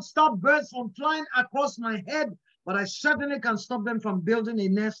cannot stop birds from flying across my head, but I certainly can stop them from building a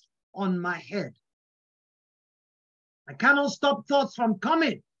nest on my head. I cannot stop thoughts from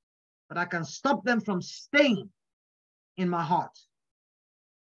coming, but I can stop them from staying in my heart.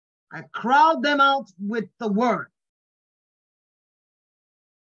 I crowd them out with the word.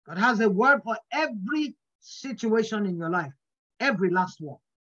 God has a word for every situation in your life, every last one.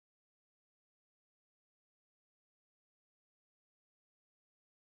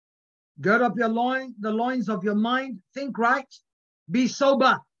 Gird up your loins, the loins of your mind. Think right. Be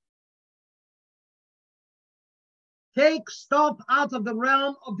sober. Take stuff out of the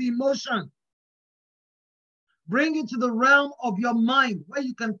realm of the emotion. Bring it to the realm of your mind, where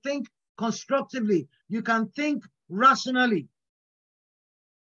you can think constructively. You can think rationally.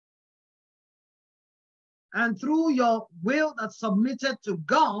 And through your will that's submitted to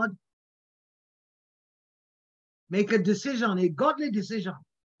God, make a decision, a godly decision.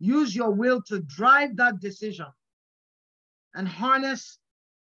 Use your will to drive that decision and harness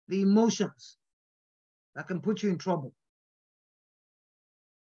the emotions that can put you in trouble.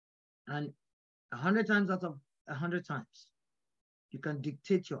 And 100 times out of 100 times, you can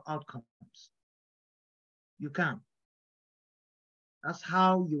dictate your outcomes. You can. That's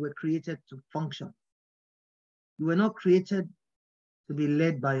how you were created to function. You were not created to be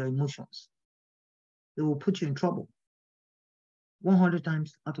led by your emotions. They will put you in trouble. 100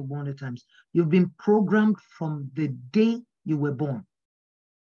 times out of 100 times. You've been programmed from the day you were born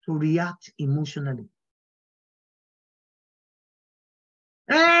to react emotionally.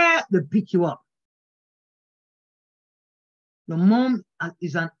 They pick you up. Your mom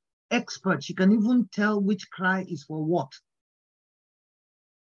is an expert. She can even tell which cry is for what.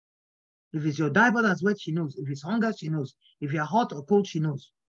 If it's your diaper that's wet, she knows. If it's hunger, she knows. If you're hot or cold, she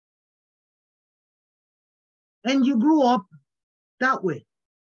knows. And you grew up that way.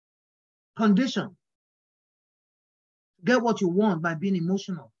 Conditioned. Get what you want by being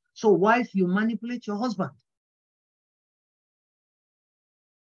emotional. So wife, you manipulate your husband.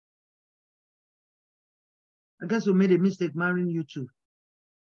 I guess we made a mistake marrying you too.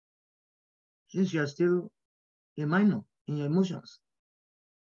 Since you are still a minor in your emotions.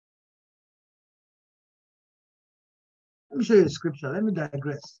 Let me show you a scripture. Let me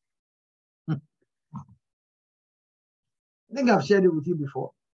digress. I think I've shared it with you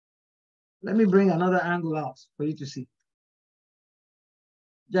before. Let me bring another angle out for you to see.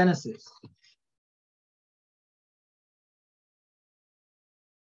 Genesis.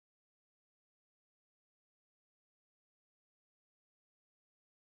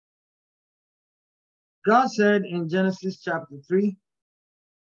 God said in Genesis chapter 3,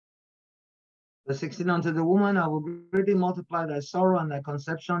 verse 16, unto the woman, I will greatly multiply thy sorrow and thy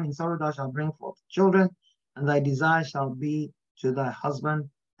conception. In sorrow thou shalt bring forth children, and thy desire shall be to thy husband,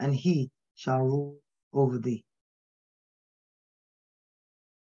 and he shall rule over thee.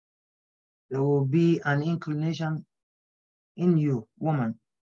 There will be an inclination in you, woman,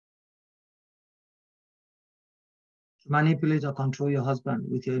 to manipulate or control your husband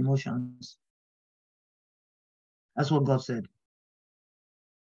with your emotions. That's what God said.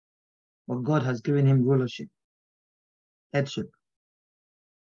 But God has given him rulership, headship.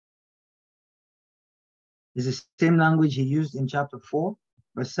 It's the same language he used in chapter 4,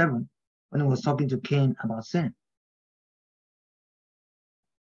 verse 7, when he was talking to Cain about sin.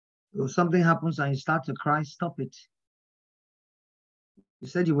 If something happens and you start to cry, stop it. You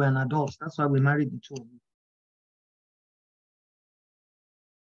said you were an adult. That's why we married the two of you.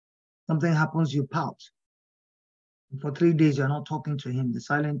 Something happens, you pout. And for 3 days, you're not talking to him. The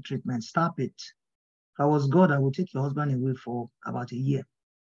silent treatment. Stop it. If I was God, I would take your husband away for about a year.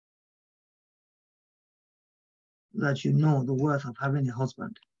 So that you know the worth of having a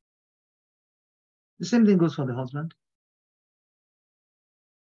husband. The same thing goes for the husband.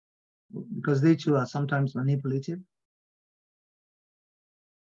 Because they too are sometimes manipulative.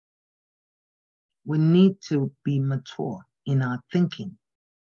 We need to be mature in our thinking.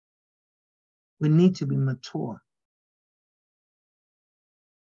 We need to be mature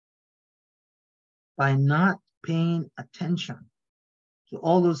by not paying attention to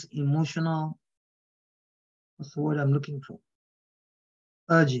all those emotional, what's the word I'm looking for?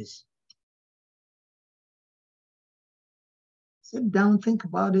 Urges. Sit down, think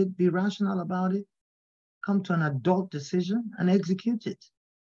about it, be rational about it, come to an adult decision and execute it.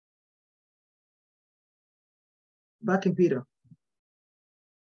 Back in Peter.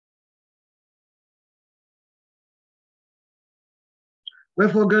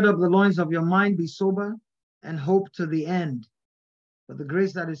 Wherefore gird up the loins of your mind, be sober, and hope to the end for the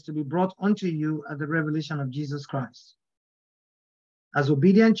grace that is to be brought unto you at the revelation of Jesus Christ. As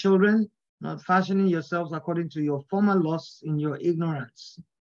obedient children, not fashioning yourselves according to your former lusts in your ignorance.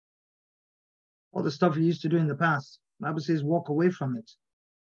 All the stuff you used to do in the past. The Bible says, walk away from it.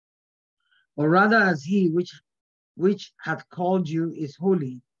 Or rather, as he which hath called you is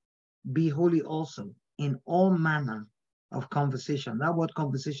holy, be holy also in all manner of conversation. That word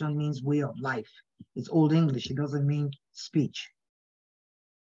conversation means way of life. It's Old English. It doesn't mean speech.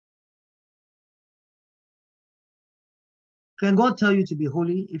 Can God tell you to be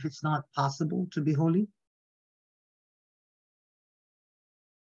holy if it's not possible to be holy?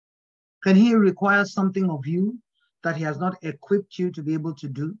 Can he require something of you that he has not equipped you to be able to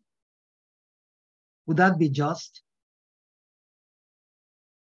do? Would that be just?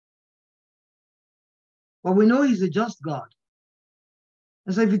 But we know he's a just God.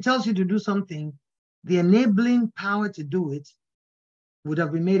 And so if he tells you to do something, the enabling power to do it would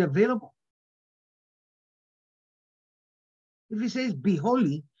have been made available. If he says be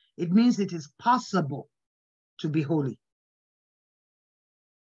holy, it means it is possible to be holy.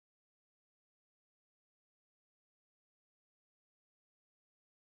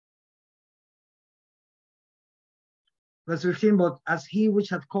 Verse 15, but as he which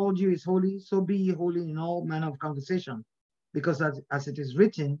hath called you is holy, so be ye holy in all manner of conversation. Because as it is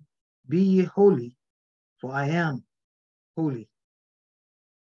written, be ye holy, for I am holy.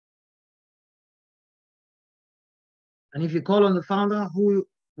 And if you call on the Father who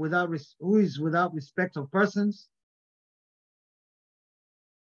is without respect of persons,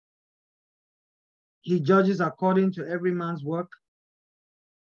 he judges according to every man's work.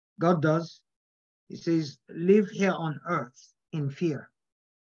 God does. He says, live here on earth in fear.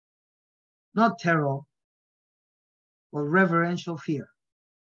 Not terror, but reverential fear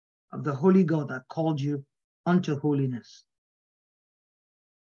of the holy God that called you unto holiness.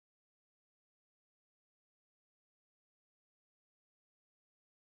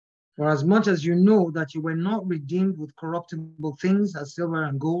 For as much as you know that you were not redeemed with corruptible things as silver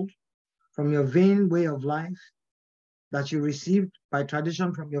and gold from your vain way of life that you received by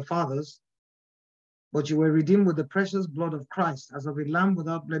tradition from your fathers, but you were redeemed with the precious blood of Christ as of a lamb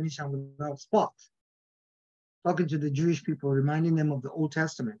without blemish and without spot. Talking to the Jewish people, reminding them of the Old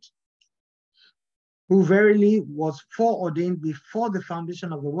Testament, who verily was foreordained before the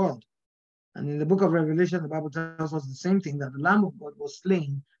foundation of the world. And in the book of Revelation, the Bible tells us the same thing, that the Lamb of God was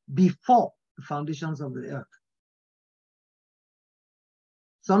slain before the foundations of the earth.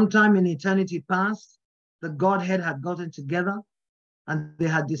 Sometime in eternity past, the Godhead had gotten together and they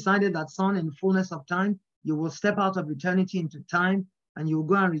had decided that, Son, in the fullness of time, you will step out of eternity into time and you will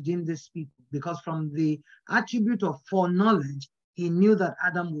go and redeem this people. Because from the attribute of foreknowledge, he knew that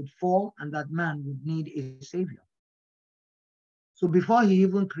Adam would fall and that man would need a savior. So before he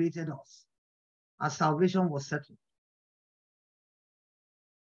even created us, our salvation was settled.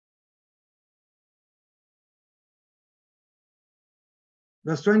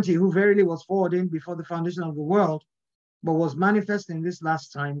 Verse 20, who verily was foreordained before the foundation of the world, but was manifest in these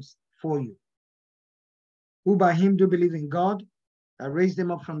last times for you, who by him do believe in God, that raised him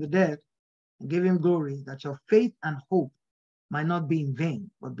up from the dead, and gave him glory, that your faith and hope might not be in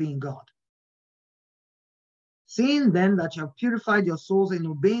vain, but be in God. Seeing then that you have purified your souls in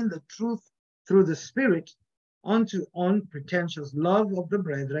obeying the truth through the Spirit unto unpretentious love of the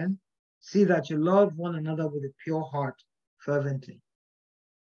brethren, see that you love one another with a pure heart fervently.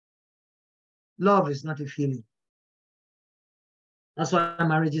 Love is not a feeling. That's why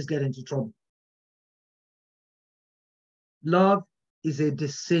marriages get into trouble. Love is a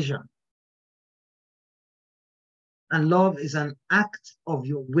decision. And love is an act of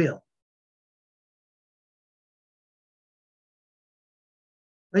your will.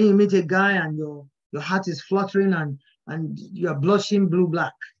 When you meet a guy and your heart is fluttering and you're blushing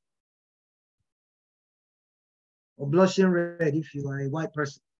blue-black, or blushing red if you are a white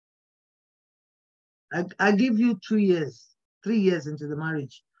person, I give you 2 years, 3 years into the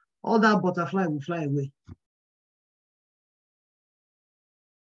marriage, all that butterfly will fly away.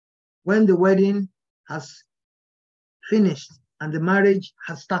 When the wedding has finished and the marriage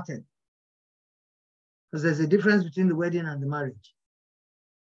has started, because there's a difference between the wedding and the marriage.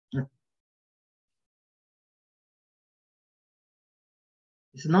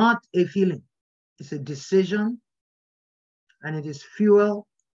 It's not a feeling, it's a decision, and it is fueled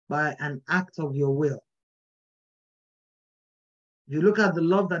by an act of your will. If you look at the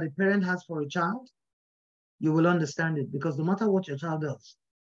love that a parent has for a child, you will understand it, because no matter what your child does,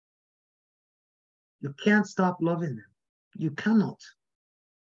 you can't stop loving them. You cannot.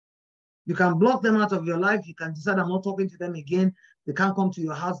 You can block them out of your life. You can decide, I'm not talking to them again. They can't come to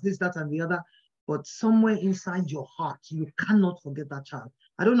your house, this, that, and the other. But somewhere inside your heart, you cannot forget that child.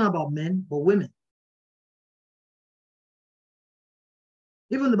 I don't know about men, but women.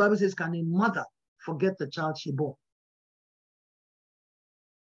 Even the Bible says, can a mother forget the child she bore?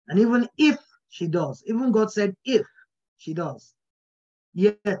 And even if she does, even God said, if she does,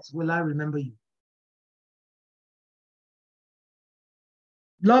 yet will I remember you.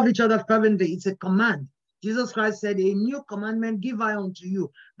 Love each other fervently. It's a command. Jesus Christ said, a new commandment give I unto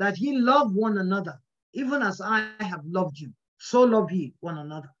you, that ye love one another, even as I have loved you, so love ye one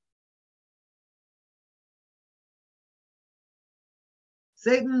another.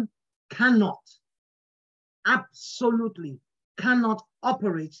 Satan cannot, absolutely cannot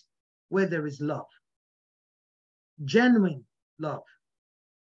operate where there is love. Genuine love.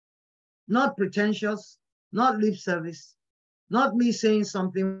 Not pretentious, not lip service, not me saying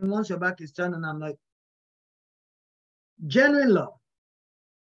something once your back is turned and I'm like, genuine love.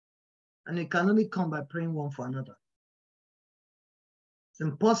 And it can only come by praying one for another. It's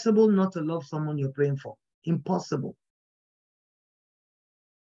impossible not to love someone you're praying for. Impossible.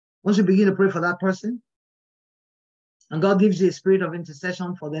 Once you begin to pray for that person, and God gives you a spirit of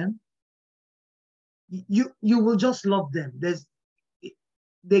intercession for them, you will just love them.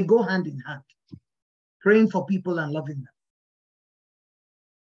 They go hand in hand. Praying for people and loving them.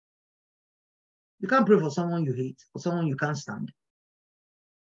 You can't pray for someone you hate, for someone you can't stand.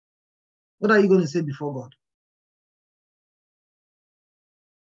 What are you going to say before God?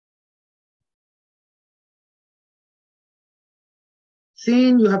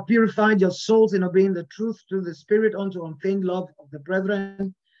 Seeing you have purified your souls in obeying the truth through the Spirit unto unfeigned love of the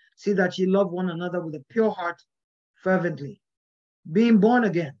brethren, see that ye love one another with a pure heart fervently, being born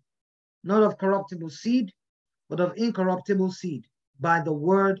again, not of corruptible seed, but of incorruptible seed, by the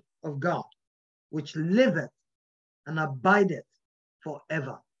word of God, which liveth and abideth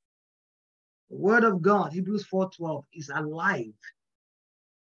forever. The word of God, Hebrews 4:12, is alive.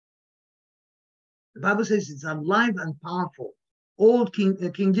 The Bible says it's alive and powerful. Old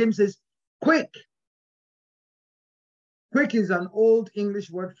King James says quick. Quick is an old English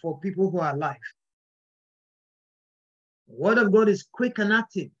word for people who are alive. The word of God is quick and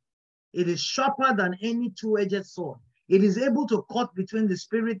active. It is sharper than any two-edged sword. It is able to cut between the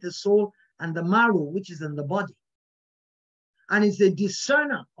spirit, the soul, and the marrow, which is in the body. And it's a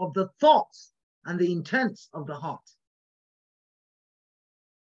discerner of the thoughts and the intents of the heart.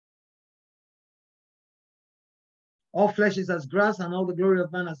 All flesh is as grass, and all the glory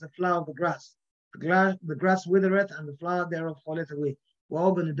of man as the flower of the grass. The grass withereth, and the flower thereof falleth away. We're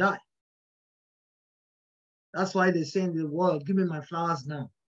all going to die. That's why they say in the world, give me my flowers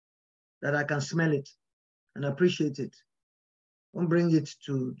now, that I can smell it and appreciate it. Don't bring it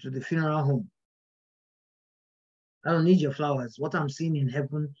to the funeral home. I don't need your flowers. What I'm seeing in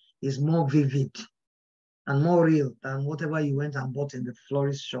heaven is more vivid and more real than whatever you went and bought in the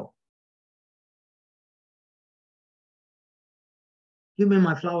florist shop. Give me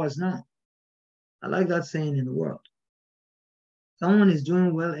my flowers now. I like that saying in the world. Someone is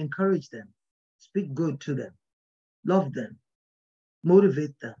doing well, encourage them. Speak good to them. Love them.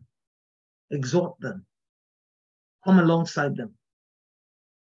 Motivate them. Exhort them. Come alongside them.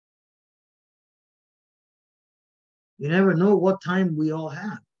 You never know what time we all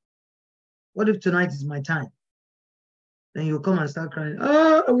have. What if tonight is my time? Then you'll come and start crying,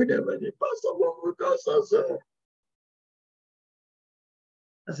 we never did. Pastor, what we go so.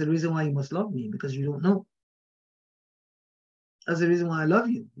 That's the reason why you must love me, because you don't know. That's the reason why I love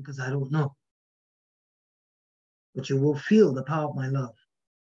you, because I don't know. But you will feel the power of my love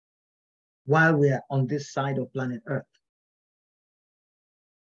while we are on this side of planet Earth.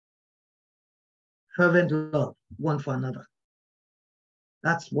 Fervent love, one for another.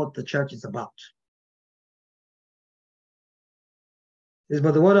 That's what the church is about. It is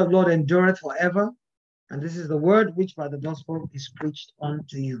but the word of the Lord endureth forever, and this is the word which by the gospel is preached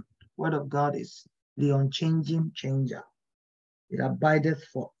unto you. The word of God is the unchanging changer. It abideth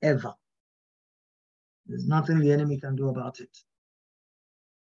forever. There's nothing the enemy can do about it.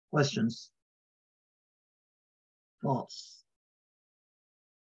 Questions? Thoughts?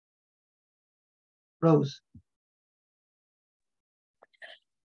 Rose?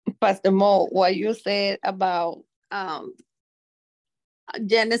 Pastor Mo, what you said about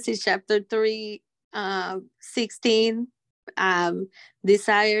Genesis chapter 3, 16,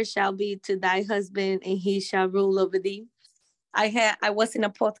 desire shall be to thy husband and he shall rule over thee. I was in a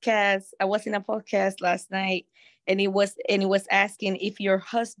podcast last night, and it was asking if your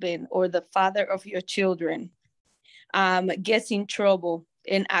husband or the father of your children gets in trouble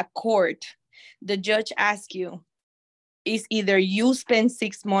in a court, the judge asks you, is either you spend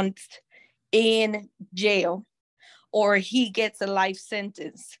 6 months in jail or he gets a life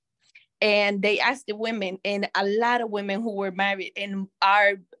sentence. And they asked the women, and a lot of women who were married and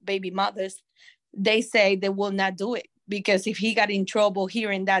are baby mothers, they say they will not do it, because if he got in trouble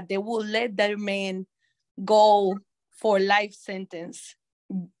hearing that, they will let their man go for life sentence,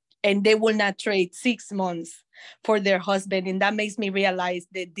 and they will not trade 6 months for their husband. And that makes me realize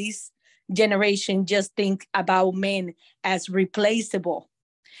that this generation just think about men as replaceable.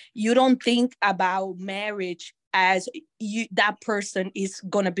 You don't think about marriage as that person is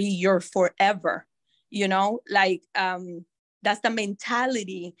gonna be your forever, like that's the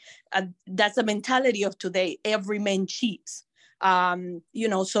mentality. That's the mentality of today. Every man cheats. So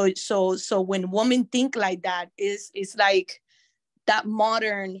when women think like that, it's like that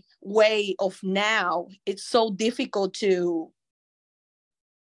modern way of now. It's so difficult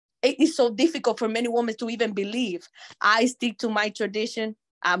for many women to even believe. I stick to my tradition.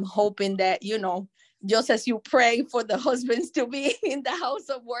 I'm hoping that, just as you pray for the husbands to be in the house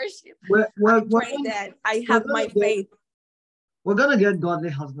of worship, I pray that I have my faith. We're going to get godly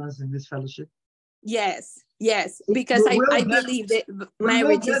husbands in this fellowship. Yes, yes, because We I will get, believe that we will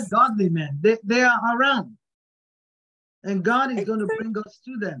marriage get is godly men. They are around. And God is going to bring us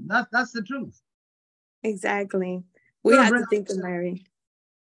to them. That's the truth. exactly. We have to think of marriage.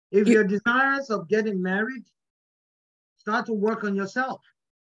 If you're desirous of getting married, start to work on yourself.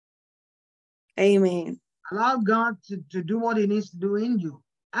 Amen. Allow God to do what he needs to do in you.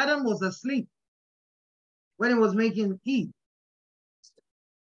 Adam was asleep when he was making Eve.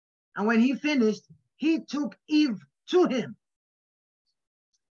 And when he finished, he took Eve to him.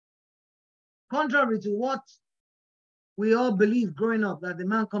 Contrary to what we all believe growing up, that the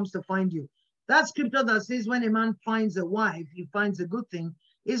man comes to find you. That scripture that says when a man finds a wife, he finds a good thing,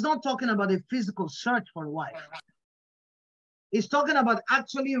 is not talking about a physical search for a wife. It's talking about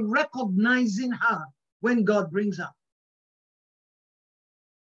actually recognizing her when God brings her.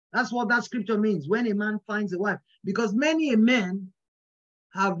 That's what that scripture means, when a man finds a wife. Because many men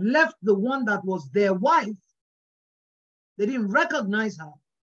have left the one that was their wife. They didn't recognize her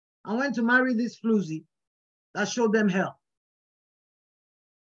and went to marry this floozy that showed them hell.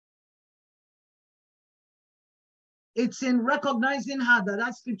 It's in recognizing her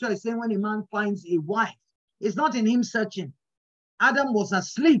that scripture is saying when a man finds a wife. It's not in him searching. Adam was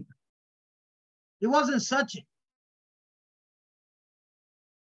asleep. He wasn't searching.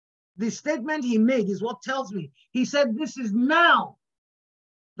 The statement he made is what tells me. He said, this is now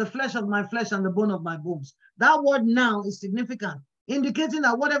the flesh of my flesh and the bone of my bones. That word now is significant, indicating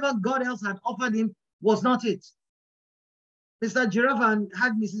that whatever God else had offered him was not it. Mr. Giraffe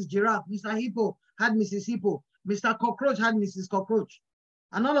had Mrs. Giraffe. Mr. Hippo had Mrs. Hippo. Mr. Cockroach had Mrs. Cockroach.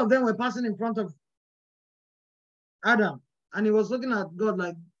 And all of them were passing in front of Adam. And he was looking at God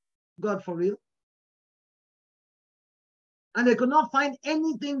like, God, for real? And they could not find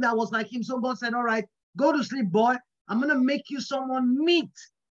anything that was like him. So God said, all right, go to sleep, boy. I'm going to make you someone meet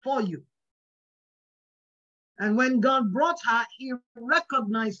for you. And when God brought her, he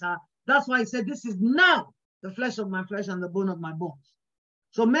recognized her. That's why he said, this is now the flesh of my flesh and the bone of my bones.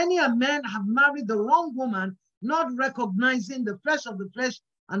 So many a men have married the wrong woman, not recognizing the flesh of the flesh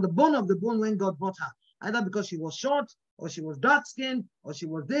and the bone of the bone when God brought her. Either because she was short, or she was dark-skinned, or she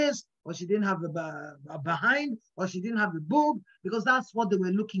was this, or she didn't have the behind, or she didn't have the boob, because that's what they were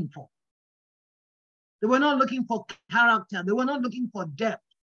looking for. They were not looking for character. They were not looking for depth.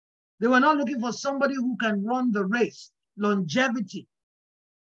 They were not looking for somebody who can run the race, longevity.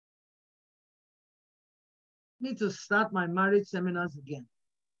 I need to start my marriage seminars again.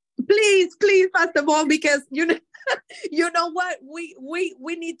 Please, Pastor Paul, because you know what,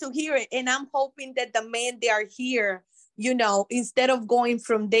 we need to hear it, and I'm hoping that the men they are here, instead of going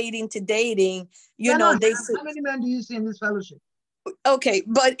from dating to dating, they. How many men do you see in this fellowship? Okay,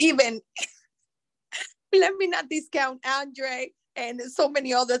 but even let me not discount Andre and so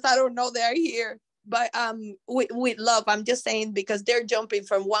many others. I don't know they're here, but with love, I'm just saying, because they're jumping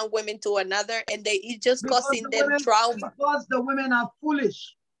from one woman to another, and it's just causing them trauma. Because the women are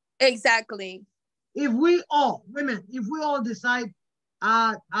foolish. Exactly. If we all decide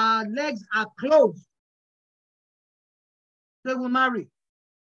our legs are closed, they will marry.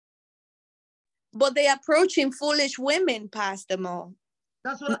 But they approaching foolish women, Pastor Mo.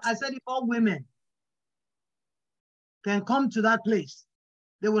 That's what I said. If all women can come to that place,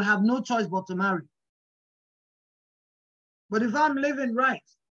 they will have no choice but to marry. But if I'm living right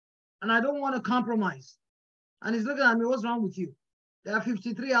and I don't want to compromise, and he's looking at me, what's wrong with you? There are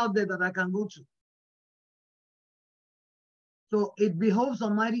 53 out there that I can go to. So it behoves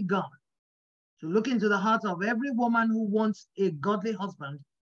Almighty God to look into the heart of every woman who wants a godly husband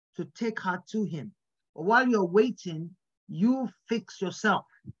to take her to him. But while you're waiting, you fix yourself.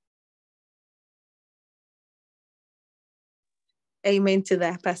 Amen to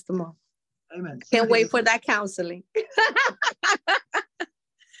that, Pastor Mo. Amen. Can't wait for that counseling.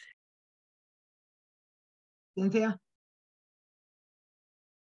 Cynthia?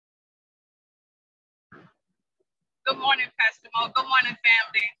 Good morning, Pastor Mo. Good morning,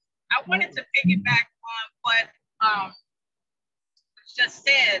 family. I wanted to piggyback on what was just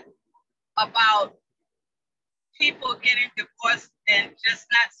said about people getting divorced and just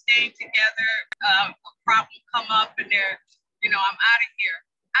not staying together. A problem come up and they're, I'm out of here.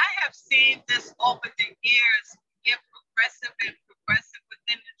 I have seen this over the years get progressive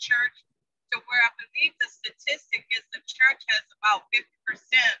within the church, to where I believe the statistic is the church has about 50%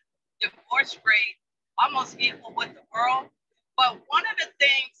 divorce rate, almost equal with the world. But one of the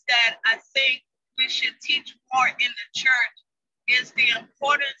things that I think we should teach more in the church is the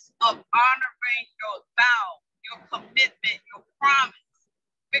importance of honoring your vow, your commitment, your promise.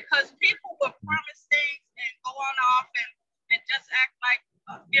 Because people will promise things and go on off and just act like,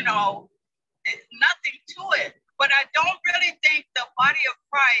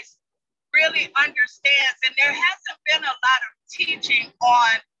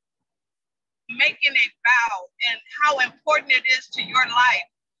 making a vow and how important it is to your life.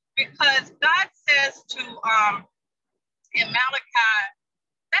 Because God says to in Malachi,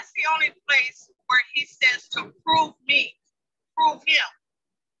 that's the only place where he says to prove me, prove him.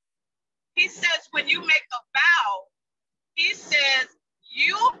 He says when you make a vow, he says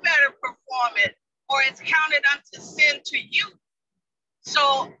you better perform it or it's counted unto sin to you. So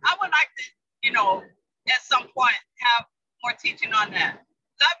I would like to, at some point have more teaching on that.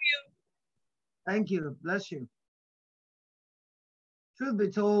 Love you. Thank you. Bless you. Truth be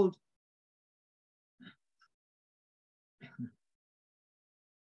told,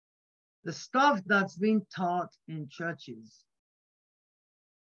 the stuff that's being taught in churches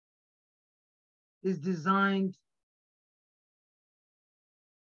is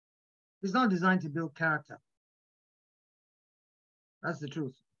not designed to build character. That's the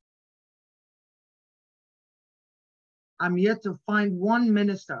truth. I'm yet to find one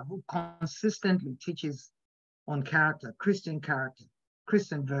minister who consistently teaches on character, Christian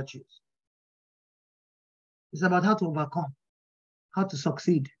virtues. It's about how to overcome, how to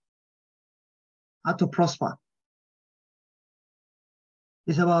succeed, how to prosper.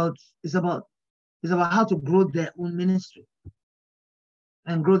 It's about how to grow their own ministry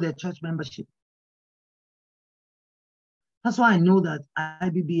and grow their church membership. That's why I know that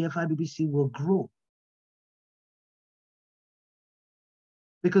IBBF, IBBC will grow.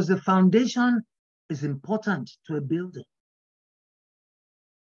 Because the foundation is important to a building.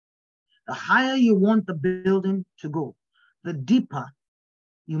 The higher you want the building to go, the deeper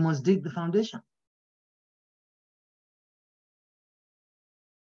you must dig the foundation.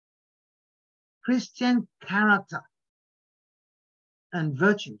 Christian character and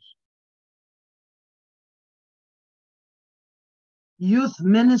virtues. Youth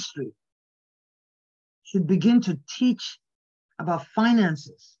ministry should begin to teach about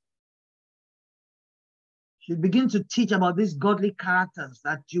finances. Should begin to teach about these godly characters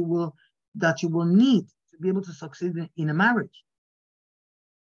that you will need to be able to succeed in a marriage.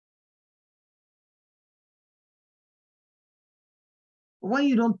 When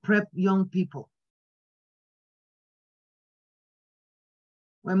you don't prep young people,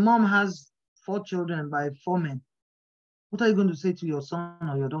 when mom has 4 children by 4 men, what are you going to say to your son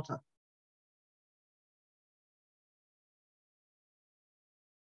or your daughter?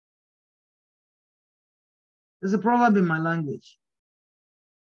 There's a proverb in my language.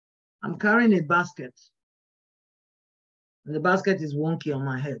 I'm carrying a basket, and the basket is wonky on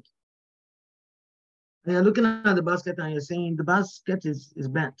my head. And you're looking at the basket and you're saying, the basket is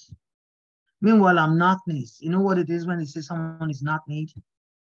bent. Meanwhile, I'm knock-kneed. You know what it is when they say someone is knock-kneed?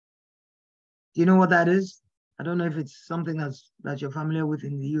 Do you know what that is? I don't know if it's something that you're familiar with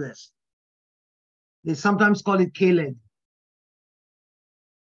in the US. They sometimes call it K-leg.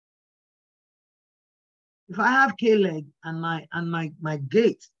 If I have K-leg and my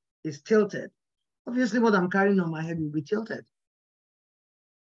gait is tilted, obviously what I'm carrying on my head will be tilted.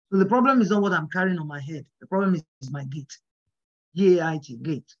 So the problem is not what I'm carrying on my head. The problem is my gait. G-A-I-T,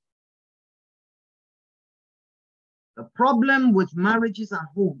 gait. The problem with marriages and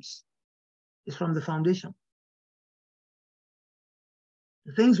homes is from the foundation.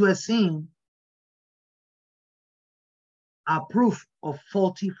 The things we're seeing are proof of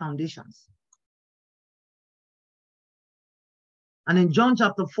faulty foundations. And in John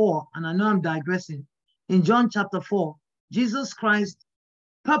chapter 4, and I know I'm digressing, in John chapter 4, Jesus Christ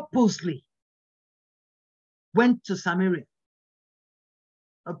purposely went to Samaria,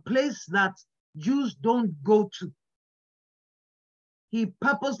 a place that Jews don't go to. He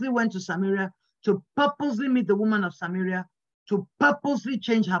purposely went to Samaria to purposely meet the woman of Samaria, to purposely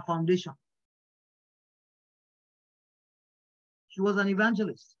change her foundation. She was an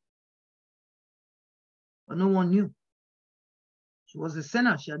evangelist, but no one knew. She was a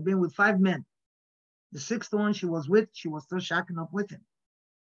sinner. She had been with 5 men. The 6th one she was with, she was still shacking up with him.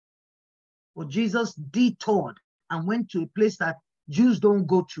 But Jesus detoured and went to a place that Jews don't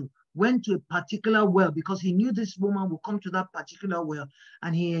go to, went to a particular well because he knew this woman would come to that particular well,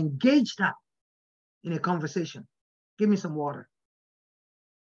 and he engaged her in a conversation. Give me some water.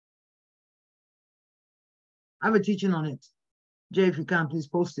 I have a teaching on it. Jay, if you can, please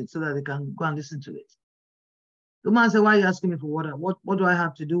post it so that they can go and listen to it. The man said, why are you asking me for water? What do I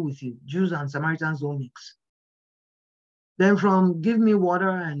have to do with you? Jews and Samaritans don't mix. Then from give me water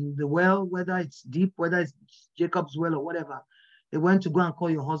and the well, whether it's deep, whether it's Jacob's well or whatever, they went to go and call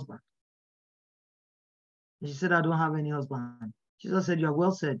your husband. And she said, I don't have any husband. Jesus said, you are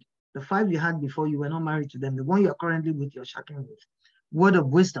well said. The 5 you had before, you were not married to them. The one you're currently with, you're shacking with. Word of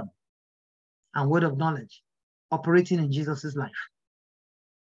wisdom and word of knowledge operating in Jesus's life.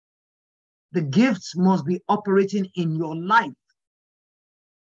 The gifts must be operating in your life.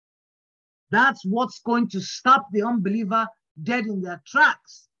 That's what's going to stop the unbeliever dead in their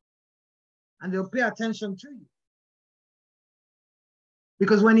tracks. And they'll pay attention to you.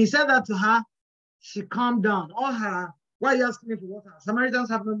 Because when he said that to her, she calmed down. All her, why are you asking me for water? Samaritans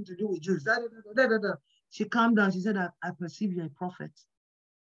have nothing to do with Jews. She calmed down. She said, I perceive you're a prophet.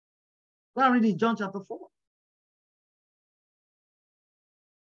 Go and read it, John chapter 4.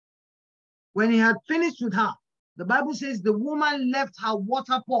 When he had finished with her, the Bible says the woman left her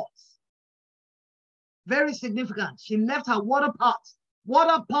water pots. Very significant. She left her water pots.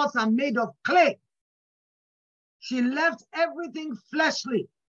 Water pots are made of clay. She left everything fleshly.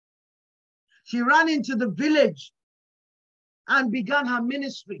 She ran into the village and began her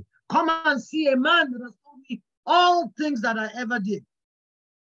ministry. Come and see a man that has told me all things that I ever did.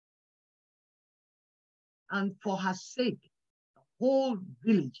 And for her sake, the whole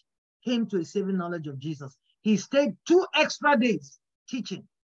village came to a saving knowledge of Jesus. He stayed 2 extra days teaching.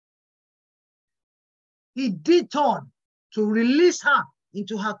 He detoured to release her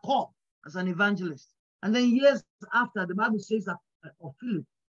into her call as an evangelist. And then years after, the Bible says that of Philip,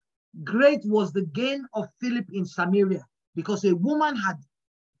 great was the gain of Philip in Samaria because a woman had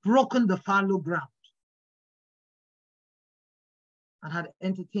broken the fallow ground and had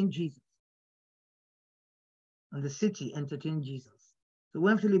entertained Jesus. And the city entertained Jesus. So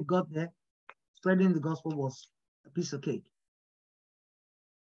when Philip got there, spreading the gospel was a piece of cake.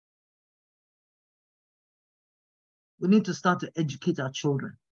 We need to start to educate our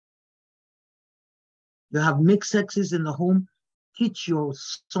children. You have mixed sexes in the home. Teach your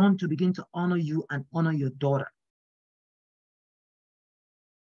son to begin to honor you and honor your daughter.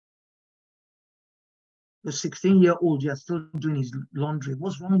 You're 16-year-old, you're still doing his laundry.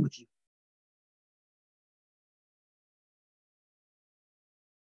 What's wrong with you?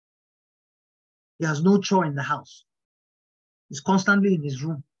 He has no chore in the house. He's constantly in his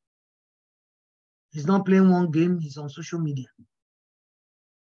room. He's not playing one game, he's on social media.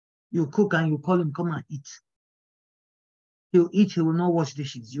 You cook and you call him, come and eat. He'll eat, he will not wash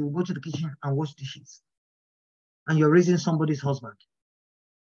dishes. You will go to the kitchen and wash dishes. And you're raising somebody's husband.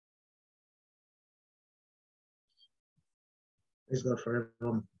 Praise God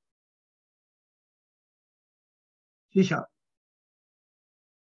forever. Shisha.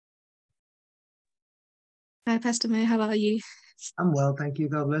 Hi, Pastor Mo. How are you? I'm well, thank you.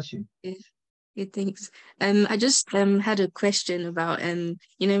 God bless you. Yeah, good, thanks. I just had a question about when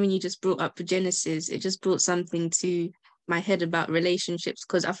you just brought up Genesis, it just brought something to my head about relationships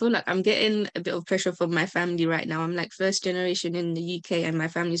because I feel like I'm getting a bit of pressure from my family right now. I'm like first generation in the UK and my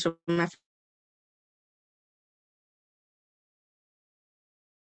family's from Africa.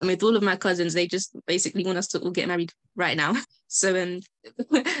 With all of my cousins, they just basically want us to all get married right now. So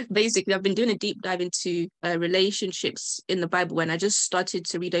basically, I've been doing a deep dive into relationships in the Bible, and I just started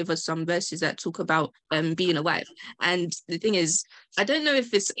to read over some verses that talk about being a wife. And the thing is, I don't know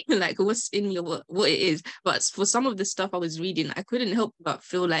if it's like what's in me or what it is, but for some of the stuff I was reading, I couldn't help but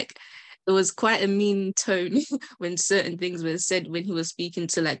feel like it was quite a mean tone when certain things were said when he was speaking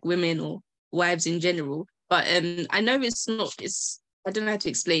to like women or wives in general. But I know it's not, I don't know how to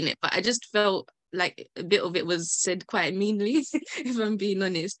explain it, but I just felt like a bit of it was said quite meanly, if I'm being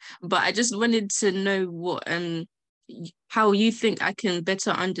honest. But I just wanted to know what how you think I can better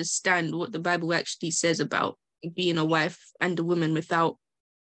understand what the Bible actually says about being a wife and a woman without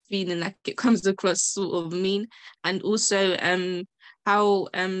feeling like it comes across sort of mean, and also how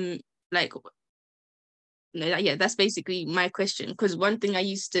like yeah, that's basically my question. Because one thing I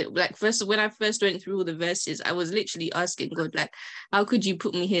used to like when I first went through all the verses, I was literally asking God, like, how could you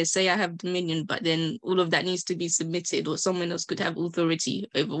put me here? Say I have dominion, but then all of that needs to be submitted, or someone else could have authority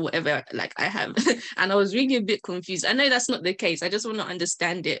over whatever like I have. And I was really a bit confused. I know that's not the case. I just want to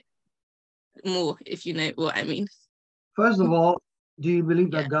understand it more, if you know what I mean. First of all, do you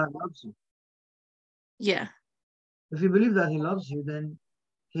believe that God loves you? Yeah. If you believe that he loves you, then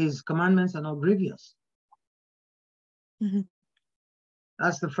his commandments are not grievous. Mm-hmm.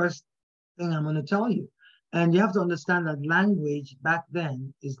 That's the first thing I'm going to tell you. And you have to understand that language back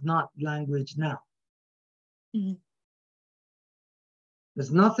then is not language now. Mm-hmm.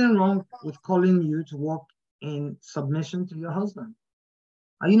 There's nothing wrong with calling you to walk in submission to your husband.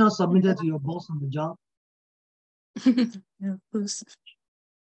 Are you not submitted to your boss on the job? Yeah, of course.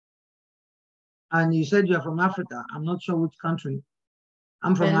 And you said you're from Africa. I'm not sure which country.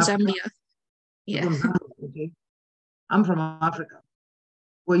 I'm from Africa. Zambia. Yeah. From Zambia, okay. I'm from Africa.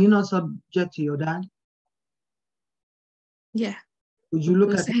 Were you not subject to your dad? Yeah. Would you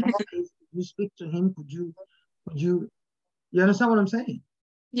look at him? Could you speak to him? You understand what I'm saying?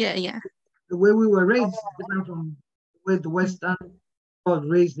 Yeah. the way we were raised is different from the way the Western world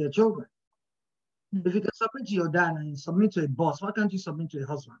raised their children. If you can submit to your dad and submit to a boss, why can't you submit to a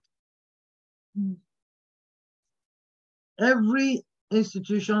husband? Every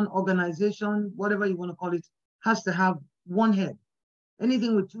institution, organization, whatever you want to call it, has to have one head.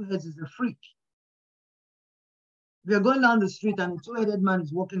 Anything with two heads is a freak. If you're going down the street and a two-headed man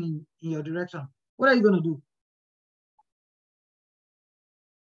is walking in your direction, what are you going to do?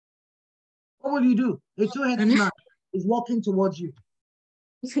 What will you do? A two-headed man is walking towards you.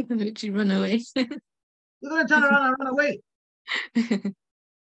 Would you run away? You're going to turn around and run away.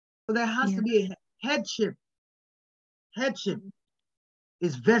 So there has to be a headship. Headship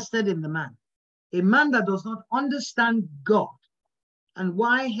is vested in the man. A man that does not understand God and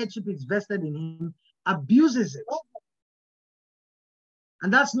why headship is vested in him abuses it.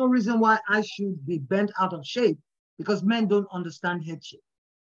 And that's no reason why I should be bent out of shape, because men don't understand headship.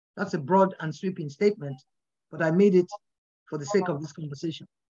 That's a broad and sweeping statement, but I made it for the sake of this conversation.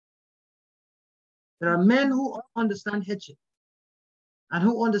 There are men who understand headship and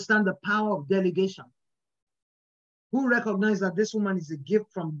who understand the power of delegation, who recognize that this woman is a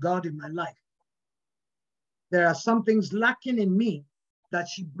gift from God in my life. There are some things lacking in me that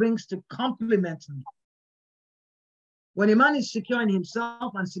she brings to complement me. When a man is secure in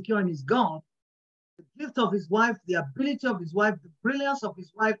himself and secure in his God, the gift of his wife, the ability of his wife, the brilliance of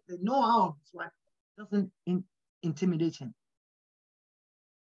his wife, the know-how of his wife doesn't intimidate him.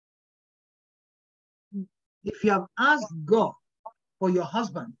 If you have asked God for your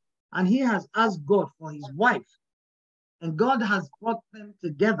husband and he has asked God for his wife, and God has brought them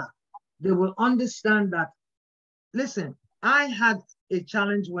together, they will understand that, listen, I had a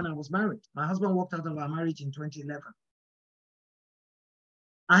challenge when I was married. My husband walked out of our marriage in 2011.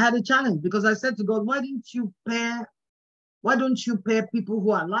 I had a challenge because I said to God, why don't you pair people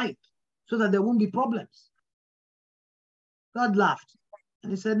who are alike so that there won't be problems? God laughed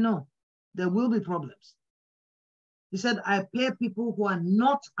and he said, no, there will be problems. He said, I pair people who are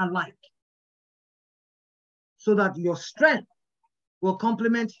not alike so that your strength will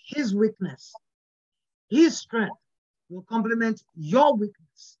complement his weakness. His strength will complement your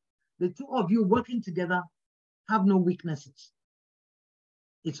weakness. The two of you working together have no weaknesses.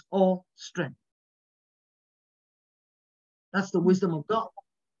 It's all strength. That's the wisdom of God.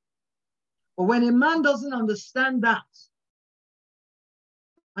 But when a man doesn't understand that,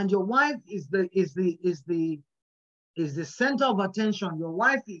 and your wife is the center of attention, your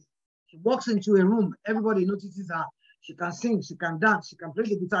wife she walks into a room, everybody notices her. She can sing, she can dance, she can play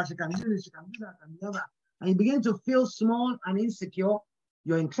the guitar, she can do this, she can do that, and the other. And you begin to feel small and insecure,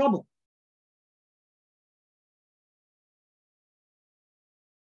 you're in trouble.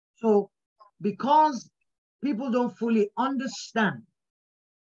 So, because people don't fully understand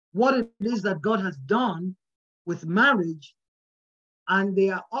what it is that God has done with marriage, and they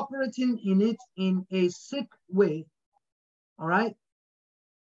are operating in it in a sick way, all right?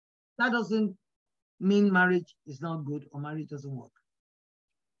 That doesn't mean marriage is not good or marriage doesn't work.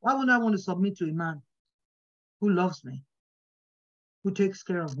 Why would I want to submit to a man who loves me, who takes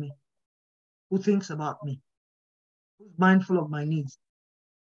care of me, who thinks about me, who's mindful of my needs?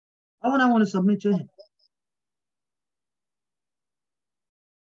 Why would I want to submit to him?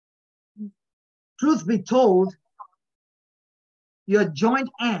 Truth be told, you're joint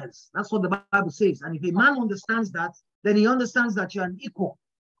heirs. That's what the Bible says. And if a man understands that, then he understands that you're an equal.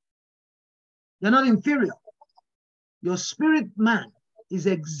 You're not inferior. Your spirit man is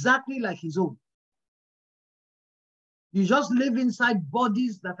exactly like his own. You just live inside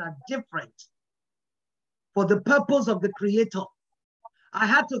bodies that are different for the purpose of the Creator. I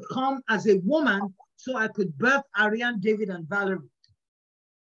had to come as a woman so I could birth Ariane, David, and Valerie.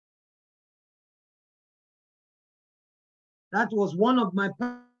 That was one of my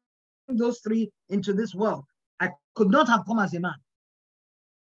purposes, those three into this world. I could not have come as a man.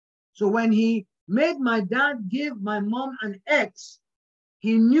 So when he made my dad give my mom an ex,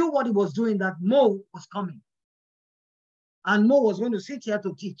 he knew what he was doing, that Mo was coming. And Mo was going to sit here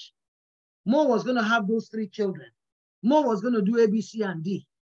to teach. Mo was going to have those three children. Mo was going to do A, B, C, and D.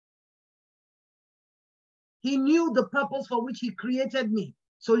 He knew the purpose for which he created me.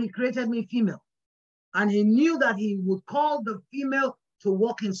 So he created me female. And he knew that he would call the female to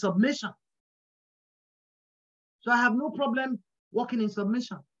walk in submission. So I have no problem walking in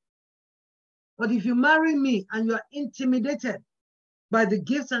submission. But if you marry me and you are intimidated by the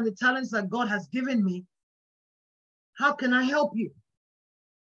gifts and the talents that God has given me, how can I help you?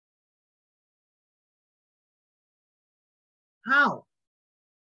 How?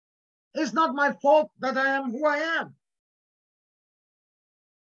 It's not my fault that I am who I am.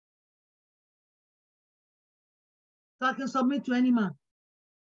 So I can submit to any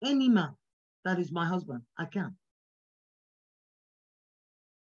man that is my husband. I can.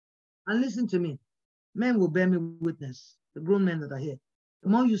 And listen to me. Men will bear me witness, the grown men that are here. The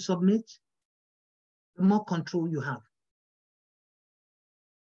more you submit, the more control you have.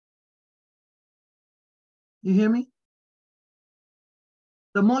 You hear me?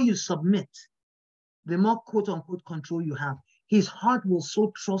 The more you submit, the more quote unquote control you have. His heart will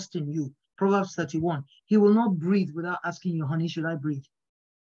so trust in you. Proverbs 31. He will not breathe without asking you, honey, should I breathe?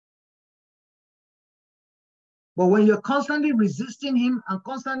 But when you're constantly resisting him and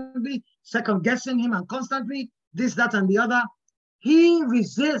constantly second guessing him and constantly this, that, and the other, he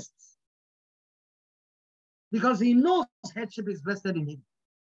resists because he knows headship is vested in him.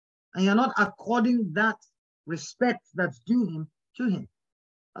 And you're not according that respect that's due him to him.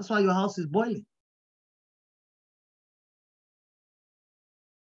 That's why your house is boiling.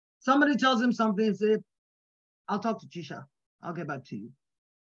 Somebody tells him something and says, I'll talk to Tisha. I'll get back to you.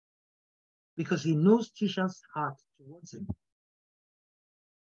 Because he knows Tisha's heart towards him.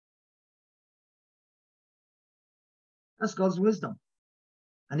 That's God's wisdom.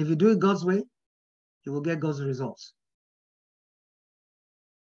 And if you do it God's way, you will get God's results.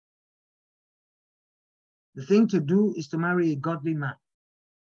 The thing to do is to marry a godly man.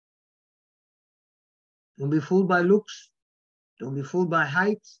 Don't be fooled by looks. Don't be fooled by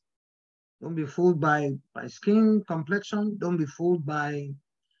height. Don't be fooled by skin complexion. Don't be fooled by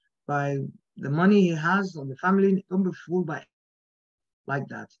the money he has or the family. Don't be fooled by like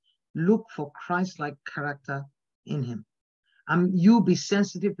that. Look for Christ-like character in him. And you be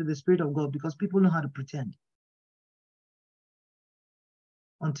sensitive to the Spirit of God, because people know how to pretend.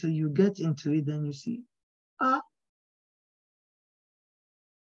 Until you get into it, then you see,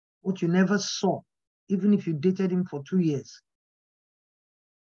 what you never saw, even if you dated him for 2 years.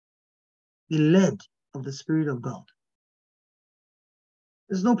 Be led of the Spirit of God.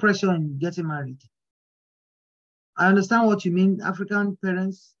 There's no pressure in getting married. I understand what you mean. African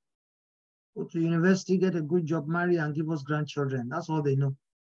parents go to university, get a good job, marry, and give us grandchildren. That's all they know.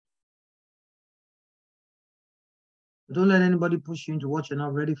 But don't let anybody push you into what you're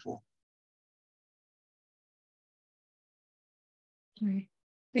not ready for. Right.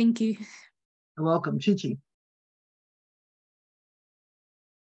 Thank you. You're welcome. Chichi.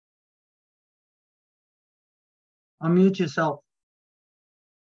 Unmute yourself.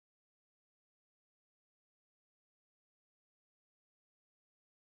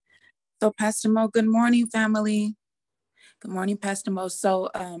 So Pastor Mo, good morning, family. Good morning, Pastor Mo.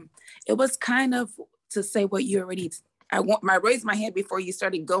 So it was kind of to say what you already, I raised my hand before you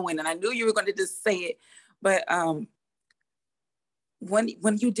started going, and I knew you were going to just say it. But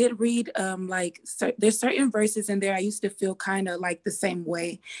when you did read, there's certain verses in there, I used to feel kind of like the same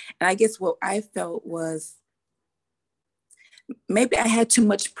way. And I guess what I felt was, maybe I had too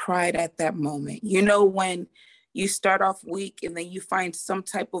much pride at that moment. You know, when you start off weak and then you find some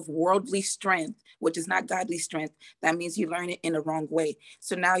type of worldly strength, which is not godly strength, that means you learn it in the wrong way.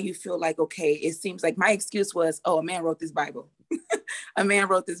 So now you feel like, okay, it seems like my excuse was, oh, a man wrote this Bible. A man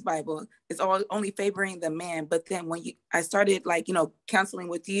wrote this Bible. It's only favoring the man. But then when I started counseling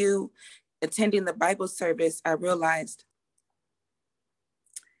with you, attending the Bible service, I realized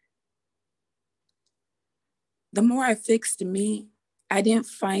the more I fixed me, I didn't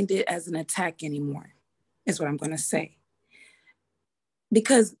find it as an attack anymore, is what I'm going to say.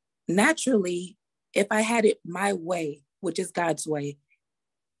 Because naturally, if I had it my way, which is God's way,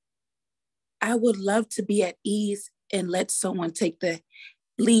 I would love to be at ease and let someone take the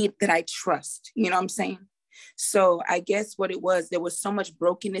lead that I trust. You know what I'm saying? So I guess what it was, there was so much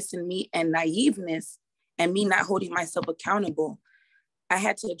brokenness in me and naiveness and me not holding myself accountable. I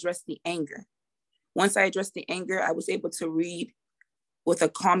had to address the anger. Once I addressed the anger, I was able to read with a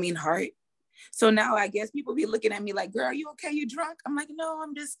calming heart. So now I guess people be looking at me like, girl, are you okay? You drunk? I'm like, no,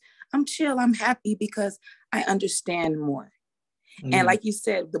 I'm chill. I'm happy because I understand more. Mm-hmm. And like you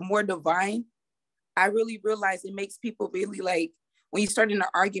said, the more divine, I really realize it makes people really like, when you start in an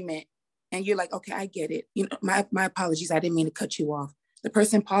argument and you're like, okay, I get it. You know, my apologies. I didn't mean to cut you off. The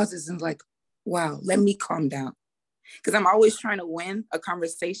person pauses and is like, wow, let me calm down. Because I'm always trying to win a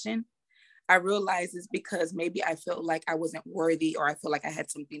conversation. I realize it's because maybe I felt like I wasn't worthy, or I felt like I had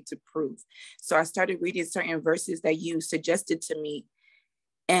something to prove. So I started reading certain verses that you suggested to me,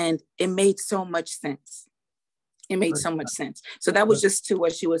 and it made so much sense. It made so much sense. So that was just to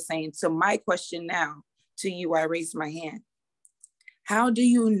what she was saying. So my question now to you, I raised my hand. How do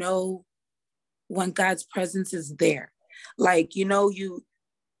you know when God's presence is there? Like, you know, you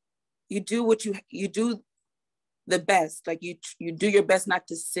do what you do the best, like you do your best not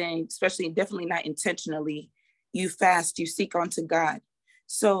to sin, especially definitely not intentionally. you fast, you seek unto God.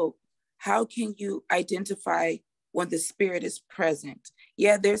 So how can you identify when the Spirit is present?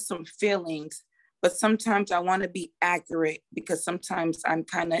 Yeah, there's some feelings, but sometimes I want to be accurate because sometimes I'm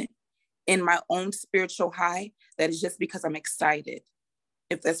kind of in my own spiritual high that is just because I'm excited,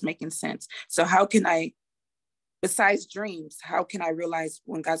 if that's making sense. So how can I, besides dreams, how can I realize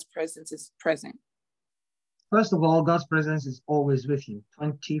when God's presence is present? First of all, God's presence is always with you,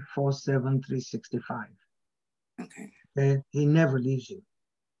 24/7, 365. Okay. Okay? He never leaves you.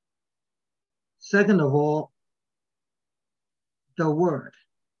 Second of all, the word.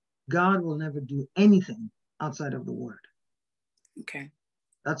 God will never do anything outside of the word. Okay.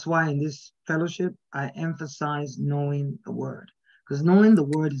 That's why in this fellowship, I emphasize knowing the word. Because knowing the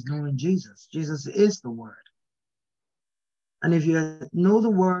word is knowing Jesus. Jesus is the word. And if you know the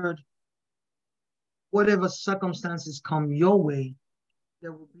word, whatever circumstances come your way,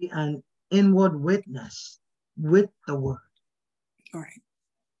 there will be an inward witness with the word. All right.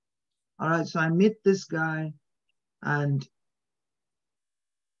 All right, so I meet this guy and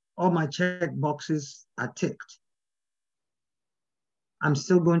all my check boxes are ticked. I'm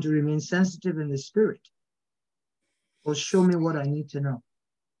still going to remain sensitive in the spirit. Or show me what I need to know.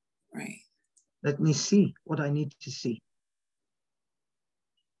 Right. Let me see what I need to see.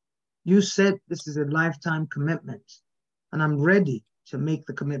 You said this is a lifetime commitment, and I'm ready to make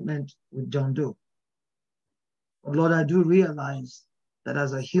the commitment with John Doe. But Lord, I do realize that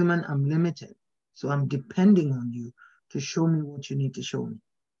as a human, I'm limited. So I'm depending on you to show me what you need to show me.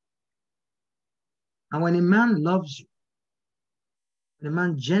 And when a man loves you, when a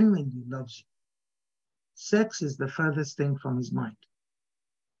man genuinely loves you, sex is the furthest thing from his mind.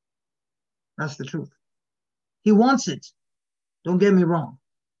 That's the truth. He wants it. Don't get me wrong.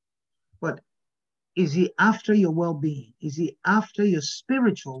 But is he after your well-being? Is he after your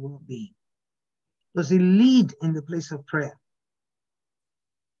spiritual well-being? Does he lead in the place of prayer?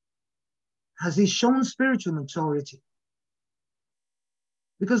 Has he shown spiritual maturity?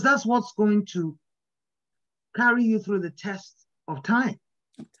 Because that's what's going to carry you through the test of time.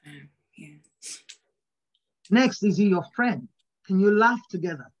 Yeah. Next, is he your friend? Can you laugh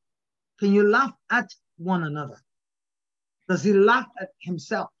together? Can you laugh at one another? Does he laugh at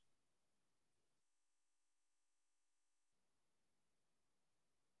himself?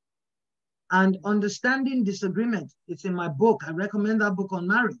 And understanding disagreement, it's in my book. I recommend that book on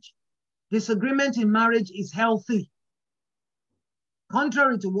marriage. Disagreement in marriage is healthy.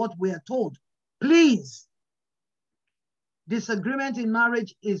 Contrary to what we are told, please, disagreement in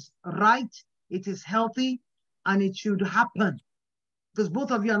marriage is right, it is healthy, and it should happen. Because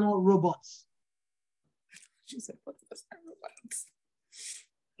both of you are not robots. She said, both of us are robots.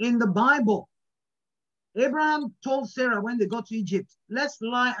 In the Bible, Abraham told Sarah when they got to Egypt, let's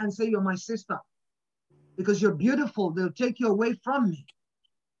lie and say you're my sister. Because you're beautiful, they'll take you away from me.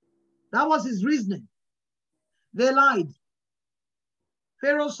 That was his reasoning. They lied.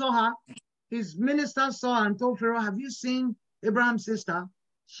 Pharaoh saw her. His minister saw her and told Pharaoh, have you seen Abraham's sister?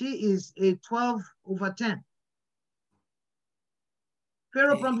 She is a 12/10.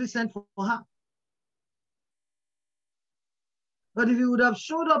 Pharaoh promptly sent for her. But if he would have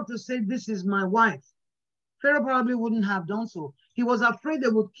showed up to say, this is my wife, Pharaoh probably wouldn't have done so. He was afraid they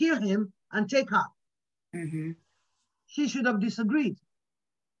would kill him and take her. Mm-hmm. She should have disagreed.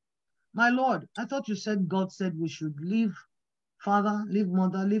 My Lord, I thought you said God said we should leave father, leave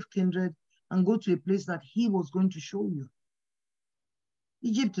mother, leave kindred, and go to a place that he was going to show you.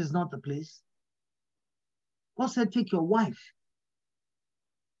 Egypt is not the place. God said, take your wife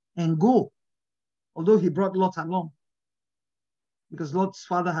and go. Although he brought Lot along, because Lot's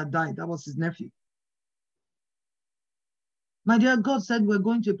father had died. That was his nephew. My dear, God said, we're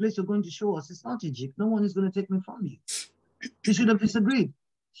going to a place you're going to show us. It's not Egypt. No one is going to take me from you. She should have disagreed.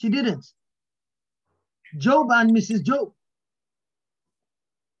 She didn't. Job and Mrs. Job.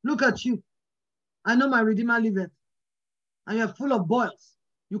 Look at you. I know my Redeemer liveth. And you're full of boils.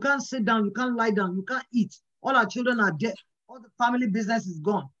 You can't sit down. You can't lie down. You can't eat. All our children are dead. All the family business is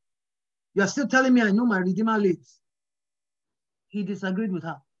gone. You're still telling me I know my Redeemer lives. He disagreed with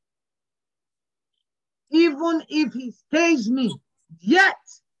her. Even if he stays me, yet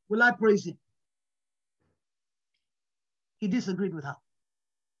will I praise him. He disagreed with her.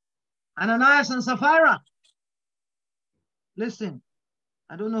 Ananias and Sapphira. Listen,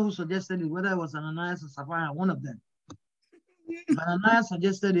 I don't know who suggested it, whether it was Ananias or Sapphira, one of them. If Ananias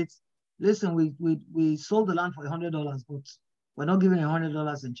suggested it, listen, we sold the land for $100, but we're not giving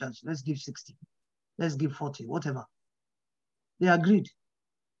 $100 in church. Let's give 60. Let's give 40, whatever. They agreed.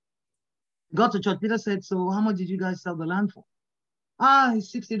 Got to church. Peter said, so how much did you guys sell the land for?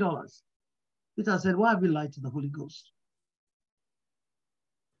 It's $60. Peter said, why have you lied to the Holy Ghost?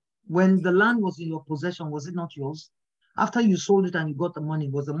 When the land was in your possession, was it not yours? After you sold it and you got the money,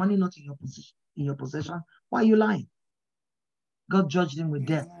 was the money not in your possession? Why are you lying? God judged him with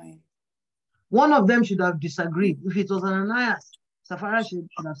death. One of them should have disagreed. If it was Ananias, Sapphira should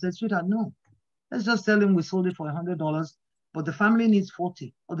have said, sweetheart, no. Let's just tell him we sold it for $100, but the family needs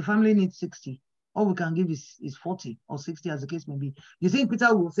 40, or the family needs 60. All we can give is 40 or 60, as the case may be. You think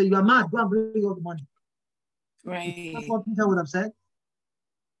Peter will say, you are mad, go and bring all the money? Right. That's what Peter would have said.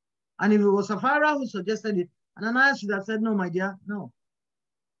 And if it was Sapphira who suggested it, Ananias should have said, no, my dear, no.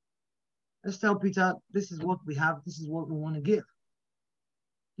 Let's tell Peter, this is what we have, this is what we want to give.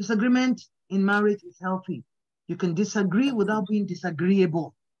 Disagreement in marriage is healthy. You can disagree without being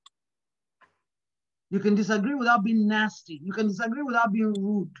disagreeable. You can disagree without being nasty. You can disagree without being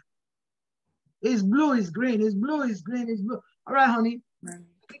rude. It's blue, it's green, it's blue, it's green, it's blue. All right, honey, I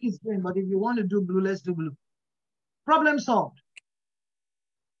think it's green, but if you want to do blue, let's do blue. Problem solved.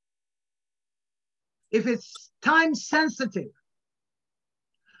 If it's time sensitive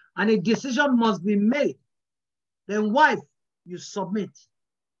and a decision must be made, then wife, you submit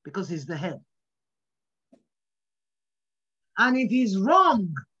because he's the head. And if he's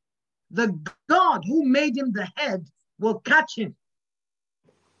wrong, the God who made him the head will catch him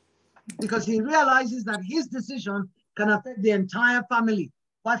because he realizes that his decision can affect the entire family,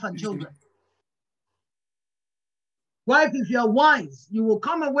 wife and children. Wife, if you're wise, you will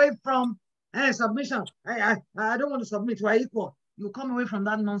come away from submission. I don't want to submit, we're equal. You come away from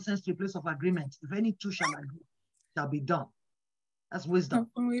that nonsense to a place of agreement. If any two shall agree, shall be done. That's wisdom.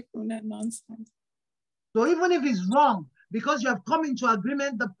 Come away from that nonsense. So even if it's wrong, because you have come into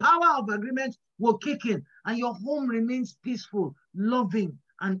agreement, the power of agreement will kick in and your home remains peaceful, loving,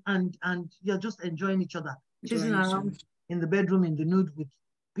 and you're just enjoying each other. Chasing around in the bedroom in the nude with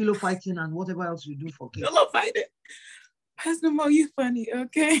pillow fighting and whatever else you do for kids. Pillow fighting. Pastor Mo, you funny,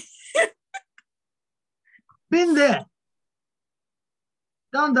 okay? Been there.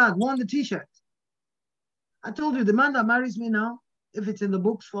 Done that, won the t-shirt. I told you, the man that marries me now, if it's in the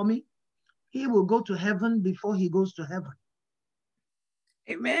books for me, he will go to heaven before he goes to heaven.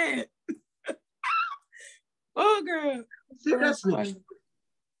 Amen. Oh, girl. Seriously.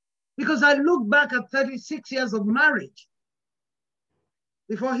 Because I look back at 36 years of marriage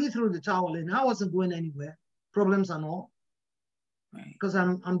before he threw the towel in. I wasn't going anywhere, problems and all. Right. Because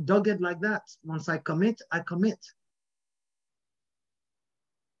I'm dogged like that. Once I commit, I commit.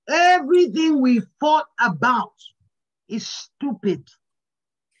 Everything we fought about is stupid.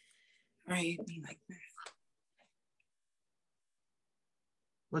 Right, like that.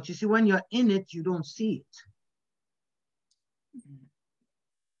 But you see, when you're in it, you don't see it.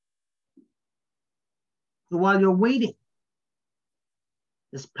 So while you're waiting,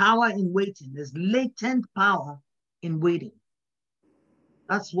 there's power in waiting. There's latent power in waiting.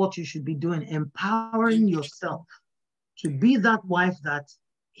 That's what you should be doing, empowering yourself to be that wife that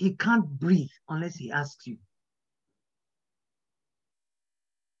he can't breathe unless he asks you.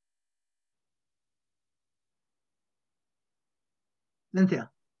 Cynthia.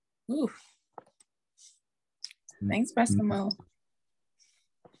 Oof. Thanks, Pastor Mo.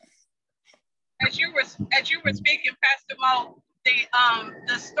 As you were speaking, Pastor Mo,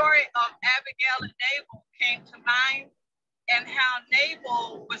 the story of Abigail and Nabal came to mind, and how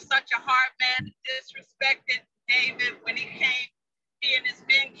Nabal was such a hard man and disrespected David when he and his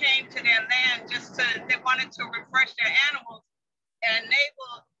men came to their land they wanted to refresh their animals, and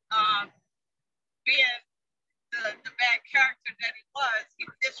Nabal, being the bad character that he was, he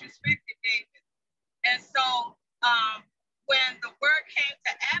disrespected David. And so when the word came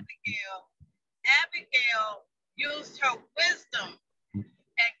to Abigail used her wisdom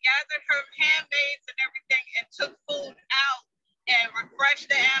and gathered her handmaids and everything and took food out and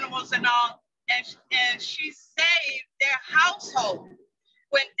refreshed the animals and all, and she saved their household.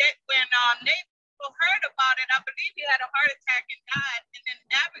 When Nabal heard about it, I believe he had a heart attack and died, and then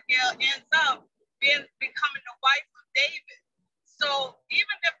Abigail ends up becoming the wife of David. So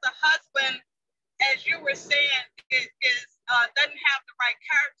even if the husband, as you were saying, doesn't have the right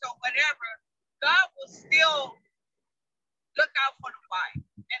character or whatever, God will still look out for the wife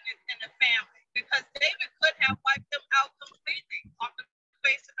and the family, because David could have wiped them out completely off the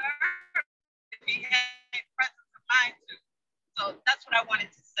face of the earth if he had presence of mind to. So that's what I wanted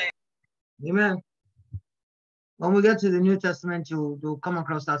to say. Amen. When we get to the New Testament, you'll come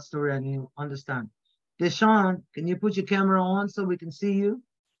across that story and you understand. Deshaun, can you put your camera on so we can see you?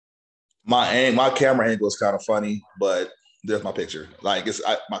 My camera angle is kind of funny, but there's my picture. Like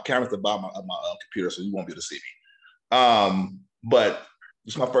my camera's at the bottom of my computer, so you won't be able to see me. But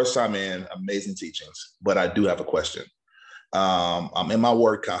It's my first time in. Amazing teachings, but I do have a question. I'm in my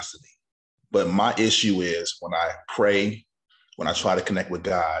word constantly, but my issue is when I pray, when I try to connect with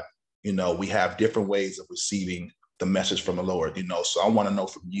God, you know, we have different ways of receiving the message from the Lord, you know. So I want to know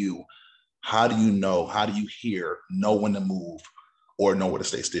from you, how do you know, how do you hear, know when to move or know where to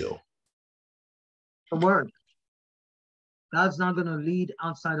stay still? The word. God's not going to lead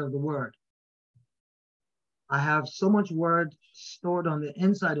outside of the word. I have so much word stored on the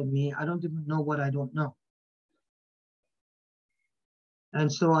inside of me, I don't even know what I don't know.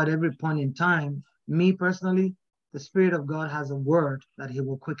 And so at every point in time, me personally, the Spirit of God has a word that he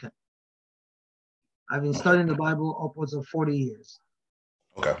will quicken. I've been studying the Bible upwards of 40 years.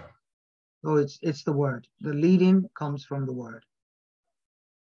 Okay. So it's the word. The leading comes from the word.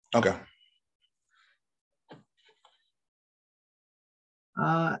 Okay.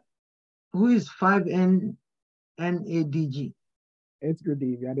 Who is 5NNADG? It's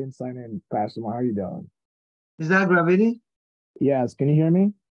Gurdeep. I didn't sign in, Pastor. How are you doing? Is that Gravity? Yes. Can you hear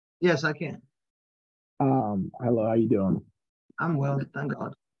me? Yes, I can. Hello. How you doing? I'm well, thank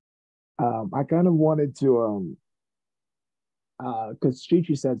God. I kind of wanted to because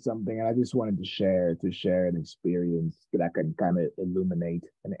Chichi said something, and I just wanted to share an experience that can kind of illuminate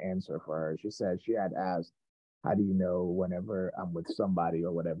an answer for her. She said she had asked, "How do you know whenever I'm with somebody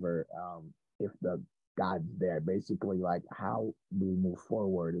or whatever, if the God's there?" Basically, like, how do we move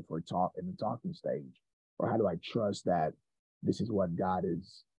forward if we're in the talking stage, or how do I trust that this is what God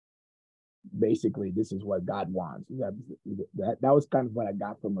is? Basically, this is what God wants. That was kind of what I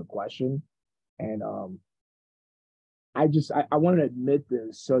got from the question, and I want to admit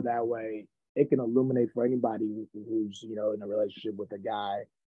this so that way it can illuminate for anybody who's in a relationship with a guy,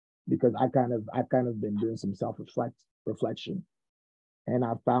 because I've kind of been doing some reflection, and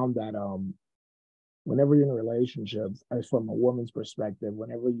I found that whenever you're in relationships, as from a woman's perspective,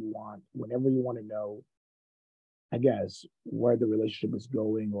 whenever you want to know, I guess, where the relationship is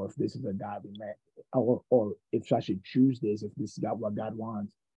going, or if this is a godly man, or if I should choose this, if this is what God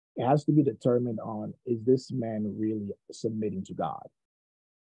wants, it has to be determined on, is this man really submitting to God?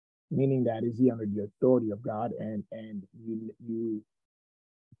 Meaning that, is he under the authority of God? And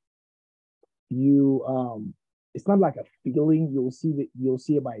it's not like a feeling. You'll see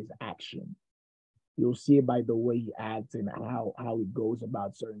it by his action. You'll see it by the way he acts and how he goes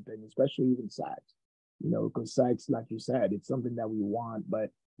about certain things, especially even sex. Because sex, like you said, it's something that we want,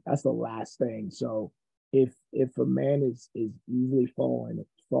 but that's the last thing. So if a man is easily falling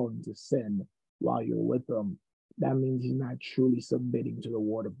to sin while you're with him, that means he's not truly submitting to the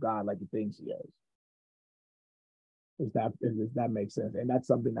word of God like he thinks he is. If that makes sense. And that's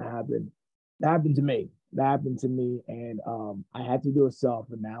something that happened to me. And I had to do a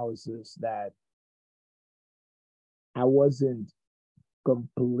self-analysis that I wasn't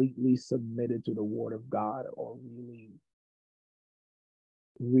completely submitted to the word of God, or really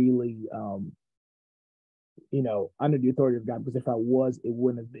under the authority of God. Because if I was, it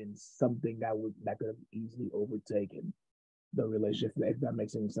wouldn't have been something that could have easily overtaken the relationship, if that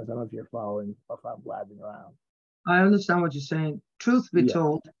makes any sense. I don't know if you're following or if I'm blabbing around. I understand what you're saying. Truth be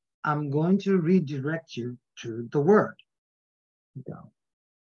told, I'm going to redirect you to the word. Okay.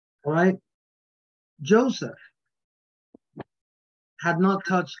 All right. Joseph had not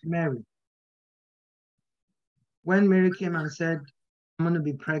touched Mary. When Mary came and said, "I'm going to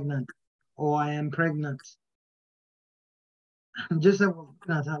be pregnant," or "I am pregnant," Joseph was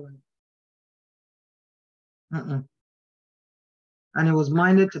looking at her like, and he was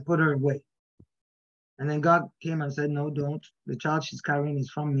minded to put her away. And then God came and said, "No, don't. The child she's carrying is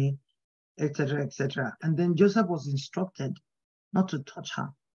from me," etc., etc. And then Joseph was instructed not to touch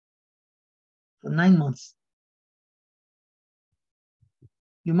her for 9 months.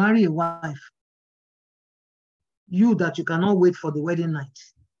 You marry a wife, you cannot wait for the wedding night.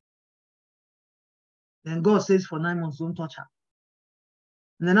 Then God says for 9 months, don't touch her.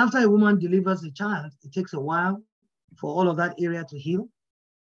 And then after a woman delivers a child, it takes a while for all of that area to heal,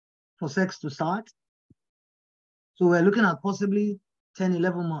 for sex to start. So we're looking at possibly 10,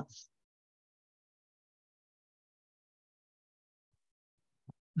 11 months.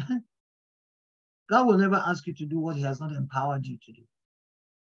 God will never ask you to do what he has not empowered you to do.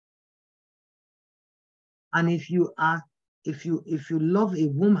 And if you love a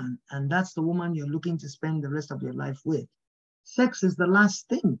woman and that's the woman you're looking to spend the rest of your life with, sex is the last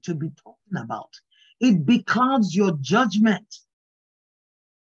thing to be talking about. It beclouds your judgment.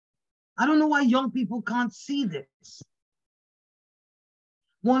 I don't know why young people can't see this.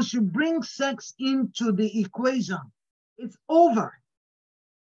 Once you bring sex into the equation, it's over.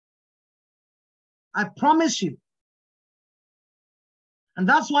 I promise you. And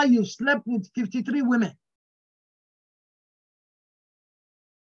that's why you slept with 53 women.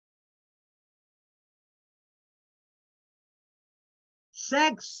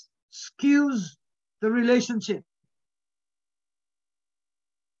 Sex skews the relationship.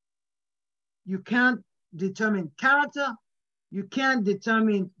 You can't determine character. You can't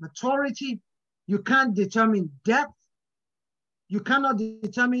determine maturity. You can't determine depth. You cannot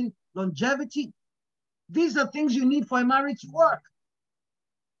determine longevity. These are things you need for a marriage to work,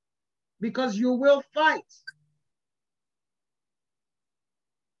 because you will fight.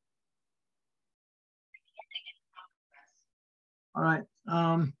 All right.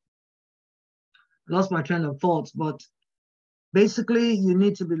 Lost my train of thoughts, but basically you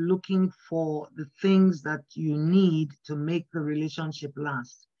need to be looking for the things that you need to make the relationship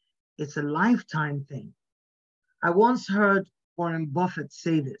last. It's a lifetime thing. I once heard Warren Buffett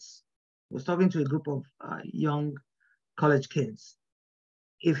say this. I was talking to a group of young college kids.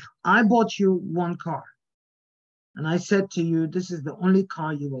 If I bought you one car and I said to you, this is the only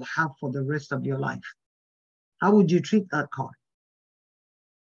car you will have for the rest of your life, how would you treat that car?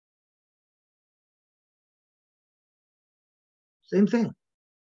 Same thing.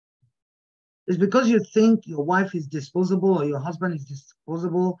 It's because you think your wife is disposable or your husband is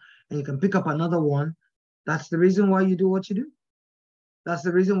disposable and you can pick up another one. That's the reason why you do what you do. That's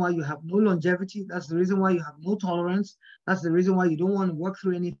the reason why you have no longevity. That's the reason why you have no tolerance. That's the reason why you don't want to work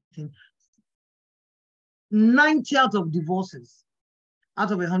through anything. 90 out of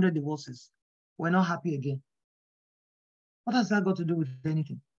 100 divorces, we're not happy again. What has that got to do with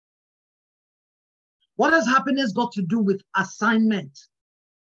anything? What has happiness got to do with assignment?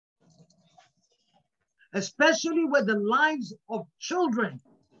 Especially where the lives of children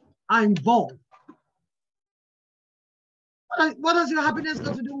are involved. What has your happiness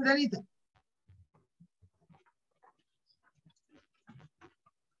got to do with anything?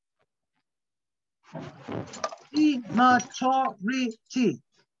 Immaturity.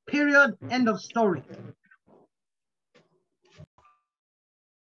 Period. End of story.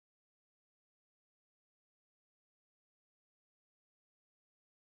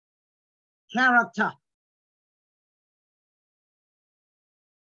 Character.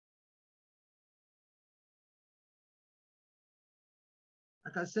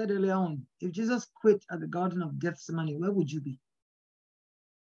 Like I said earlier on, if Jesus quit at the Garden of Gethsemane, where would you be?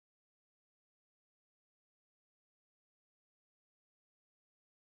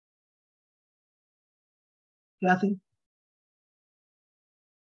 Kathy?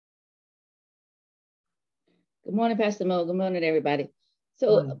 Good morning, Pastor Mo. Good morning, everybody.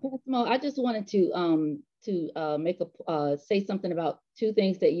 So, Pastor Mo, I just wanted to say something about two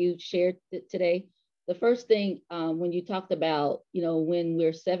things that you shared today. The first thing, when you talked about, when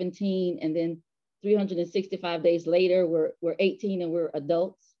we're 17 and then 365 days later, we're 18 and we're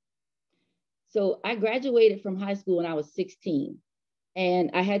adults. So I graduated from high school when I was 16,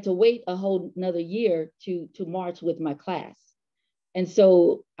 and I had to wait a whole another year to march with my class. And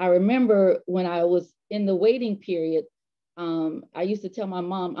so I remember when I was in the waiting period, I used to tell my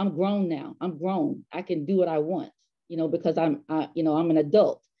mom, I'm grown now. I'm grown. I can do what I want, because I'm an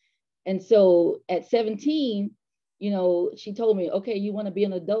adult. And so at 17, she told me, okay, you want to be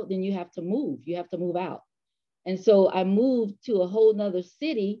an adult, then you have to move. You have to move out. And so I moved to a whole nother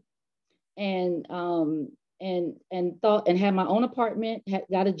city and thought and had my own apartment,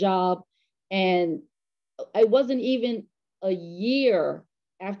 got a job. And it wasn't even a year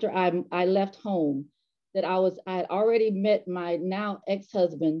after I left home that I had already met my now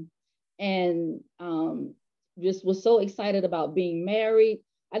ex-husband, and just was so excited about being married.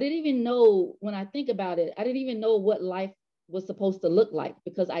 I didn't even know, when I think about it, I didn't even know what life was supposed to look like,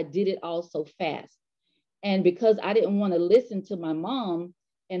 because I did it all so fast. And because I didn't want to listen to my mom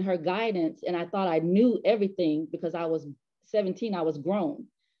and her guidance, and I thought I knew everything because I was 17, I was grown.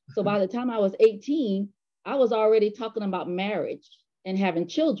 So by the time I was 18, I was already talking about marriage and having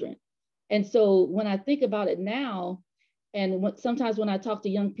children. And so when I think about it now, and sometimes when I talk to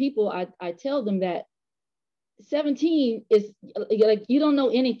young people, I tell them that 17 is like, you don't know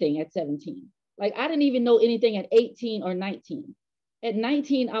anything at 17. Like, I didn't even know anything at 18 or 19. At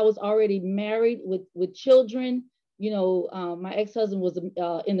 19, I was already married with children. My ex-husband was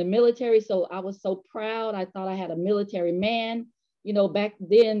in the military, so I was so proud. I thought I had a military man. Back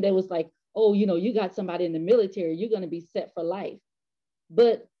then there was like, oh, you got somebody in the military, you're going to be set for life.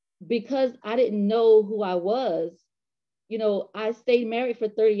 But because I didn't know who I was, I stayed married for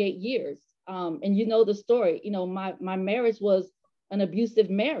 38 years. And the story, my marriage was an abusive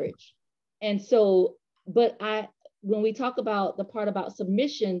marriage. And so, but when we talk about the part about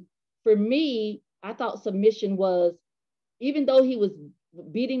submission, for me, I thought submission was, even though he was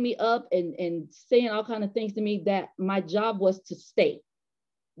beating me up and saying all kind of things to me, that my job was to stay.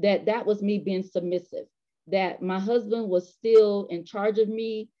 That was me being submissive, that my husband was still in charge of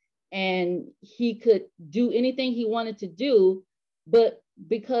me and he could do anything he wanted to do. But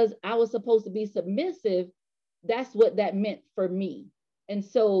because I was supposed to be submissive, that's what that meant for me. And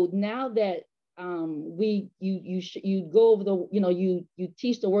so now that you go over the, you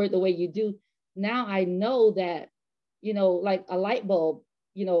teach the word the way you do, now I know that, like a light bulb,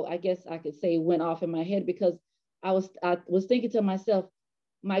 I guess I could say went off in my head, because I was thinking to myself,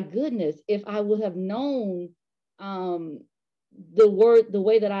 my goodness, if I would have known the word the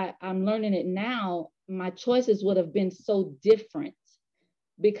way that I'm learning it now, my choices would have been so different.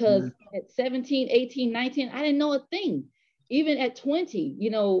 Because at 17, 18, 19, I didn't know a thing. Even at 20,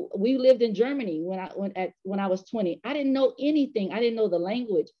 we lived in Germany when I was 20. I didn't know anything. I didn't know the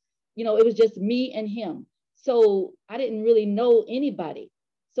language. It was just me and him. So I didn't really know anybody.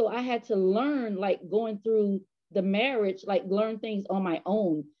 So I had to learn, like going through the marriage, like learn things on my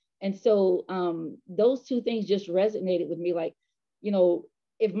own. And so those two things just resonated with me. Like,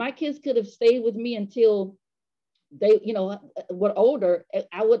 if my kids could have stayed with me until they, were older,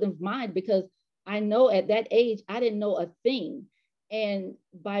 I wouldn't have minded, because I know at that age, I didn't know a thing. And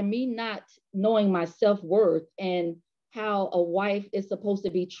by me not knowing my self-worth and how a wife is supposed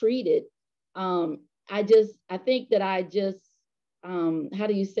to be treated, I think that how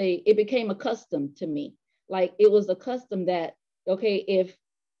do you say, it became a custom to me. Like it was a custom that, okay,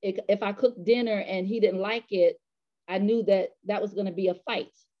 if I cooked dinner and he didn't like it, I knew that was going to be a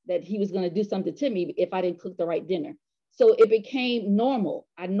fight, that he was going to do something to me if I didn't cook the right dinner. So it became normal.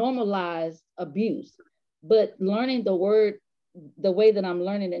 I normalized abuse. But learning the word the way that I'm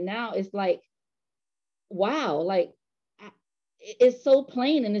learning it now, it's like, wow, like it's so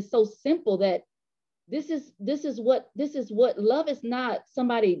plain and it's so simple that this is what love is. Not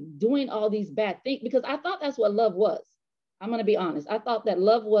somebody doing all these bad things, because I thought that's what love was. I'm going to be honest. I thought that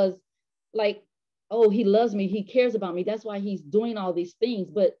love was like, oh, he loves me, he cares about me, that's why he's doing all these things.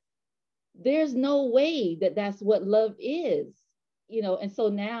 But there's no way that that's what love is, and so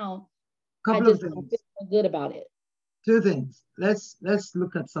now I just don't feel so good about it. Two things. Let's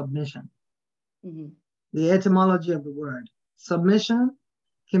look at submission. The etymology of the word. Submission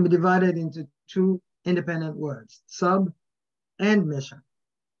can be divided into two independent words, sub and mission.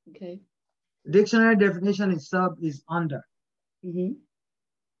 Okay. The dictionary definition is sub is under.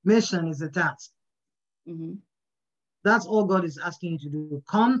 Mission is a task. That's all God is asking you to do.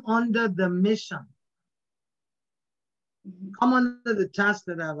 Come under the mission. Come under the task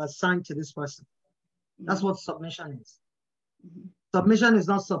that I've assigned to this person. That's what submission is. Submission is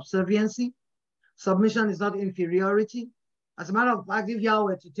not subserviency. Submission is not inferiority. As a matter of fact, if you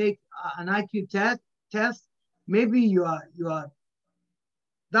were to take an IQ test, maybe you are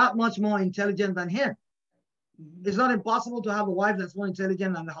that much more intelligent than him. It's not impossible to have a wife that's more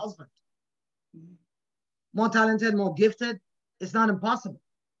intelligent than the husband. More talented, more gifted. It's not impossible.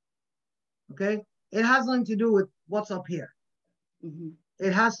 Okay? It has nothing to do with what's up here.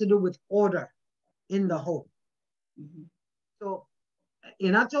 It has to do with order in the home. So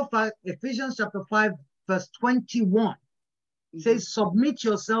in actual fact, Ephesians chapter 5, verse 21 says, submit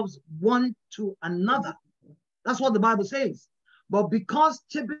yourselves one to another. That's what the Bible says. But because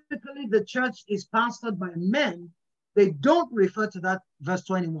typically the church is pastored by men, they don't refer to that verse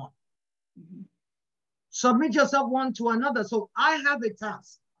 21. Submit yourself one to another. So I have a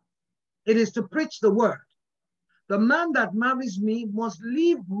task. It is to preach the word. The man that marries me must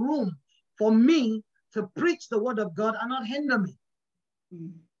leave room for me to preach the word of God and not hinder me.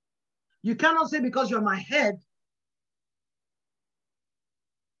 You cannot say, because you're my head,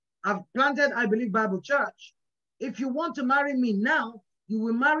 I've planted I Believe Bible Church. If you want to marry me now, you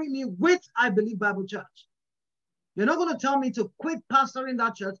will marry me with I Believe Bible Church. You're not going to tell me to quit pastoring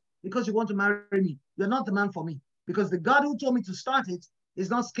that church because you want to marry me. You're not the man for me, because the God who told me to start it is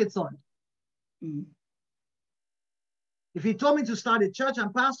not schizoid. If he told me to start a church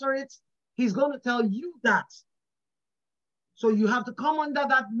and pastor it, he's going to tell you that. So you have to come under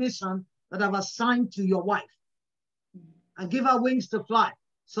that mission that I've assigned to your wife and give her wings to fly,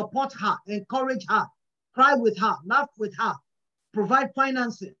 support her, encourage her, cry with her, laugh with her, provide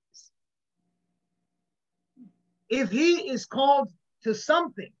finances. If he is called to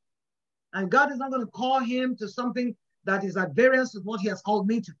something, and God is not going to call him to something that is at variance with what he has called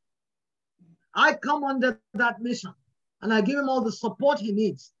me to, I come under that mission and I give him all the support he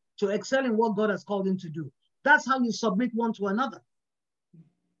needs to excel in what God has called him to do. That's how you submit one to another.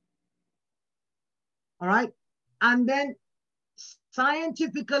 All right? And then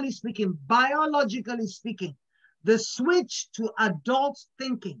scientifically speaking, biologically speaking, The switch to adult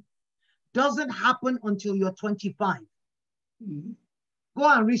thinking doesn't happen until you're 25. Mm-hmm. Go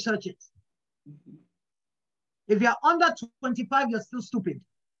and research it. Mm-hmm. If you're under 25, you're still stupid.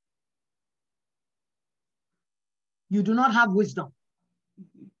 You do not have wisdom.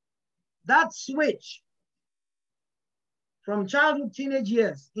 Mm-hmm. That switch from childhood, teenage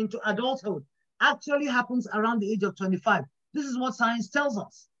years into adulthood actually happens around the age of 25. This is what science tells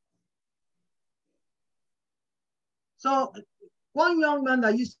us. So one young man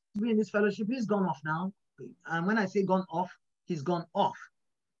that used to be in this fellowship, he's gone off now. And when I say gone off, he's gone off.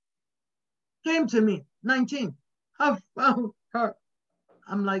 Came to me, 19. I found her.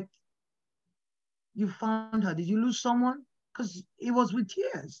 I'm like, you found her. Did you lose someone? Because it was with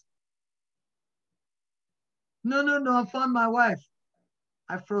tears. No, I found my wife.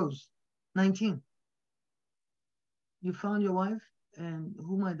 I froze. 19. You found your wife? And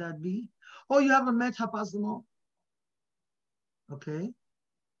who might that be? Oh, you haven't met her, Pastor Mo? Okay.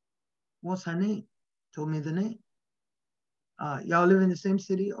 What's her name? Told me the name. Y'all live in the same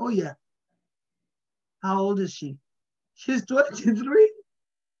city? Oh, yeah. How old is she? She's 23.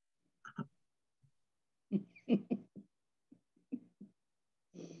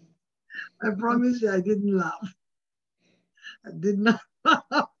 I promise you I didn't laugh. I did not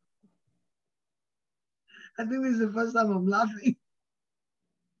laugh. I think this is the first time I'm laughing.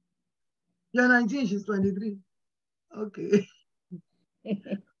 You're 19, she's 23. Okay.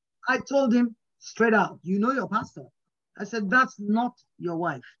 I told him straight out, you know your pastor. I said, that's not your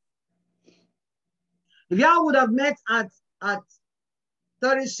wife. If y'all would have met at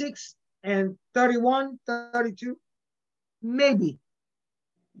 36 and 31, 32, maybe.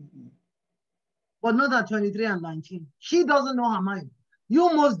 Mm-hmm. But not at 23 and 19. She doesn't know her mind.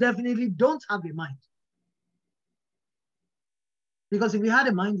 You most definitely don't have a mind. Because if you had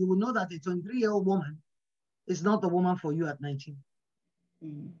a mind, you would know that a 23-year-old woman is not the woman for you at 19.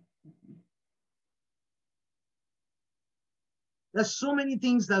 Mm-hmm. There's so many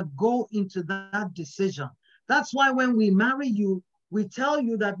things that go into that decision. That's why when we marry you, we tell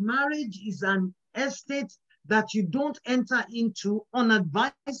you that marriage is an estate that you don't enter into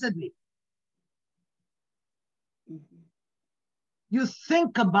unadvisedly. Mm-hmm. You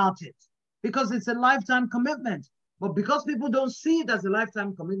think about it because it's a lifetime commitment. But because people don't see it as a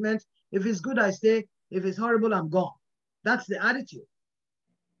lifetime commitment, if it's good, I stay. If it's horrible, I'm gone. That's the attitude.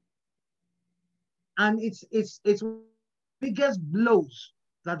 And it's biggest blows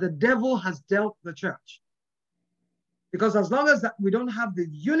that the devil has dealt the church. Because as long as we don't have the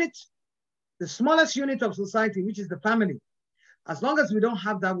unit, the smallest unit of society, which is the family, as long as we don't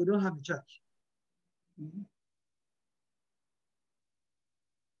have that, we don't have the church. Mm-hmm.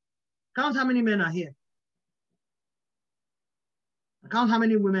 Count how many men are here. Count how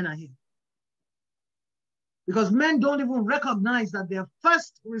many women are here. Because men don't even recognize that their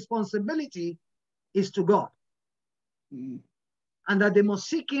first responsibility is to God. Mm-hmm. And that they must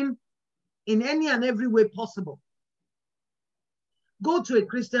seek him in any and every way possible. Go to a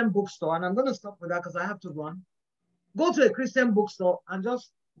Christian bookstore, and I'm going to stop with that because I have to run. Go to a Christian bookstore and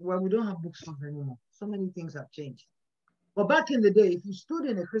just, well, we don't have bookstores anymore. So many things have changed. But back in the day, if you stood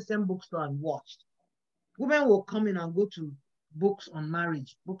in a Christian bookstore and watched, women will come in and go to books on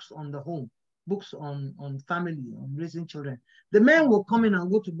marriage, books on the home, books on family, on raising children. The men will come in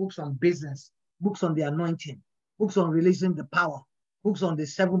and go to books on business, books on the anointing, books on releasing the power, books on the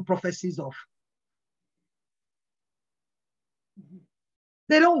 7 prophecies of.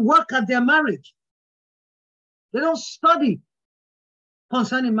 They don't work at their marriage. They don't study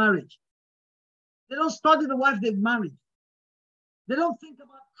concerning marriage. They don't study the wife they've married. They don't think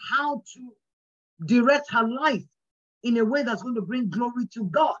about how to direct her life in a way that's going to bring glory to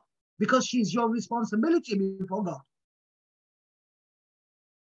God, because she's your responsibility before God.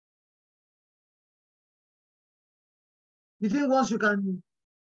 You think once you can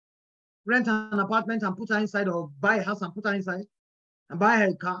rent an apartment and put her inside, or buy a house and put her inside, and buy her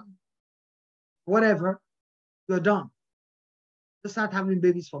a car, whatever, you're done. Just start having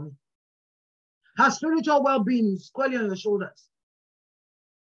babies for me. Her spiritual well-being is squarely on your shoulders.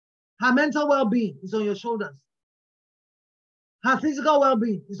 Her mental well-being is on your shoulders. Her physical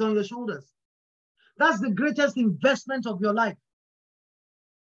well-being is on your shoulders. That's the greatest investment of your life.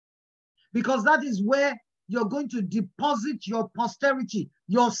 Because that is where you're going to deposit your posterity,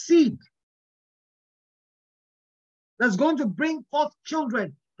 your seed. That's going to bring forth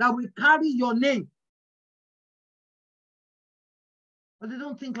children that will carry your name. But they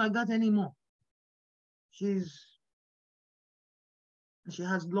don't think like that anymore. She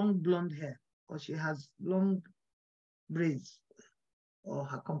has long blonde hair, or she has long braids, or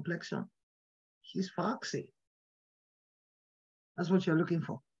her complexion. She's foxy. That's what you're looking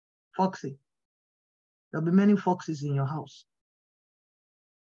for. Foxy. There'll be many foxes in your house.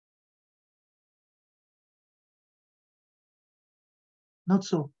 Not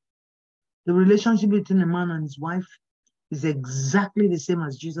so. The relationship between a man and his wife is exactly the same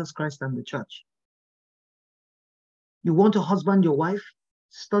as Jesus Christ and the church. You want to husband your wife?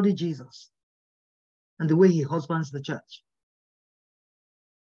 Study Jesus and the way he husbands the church.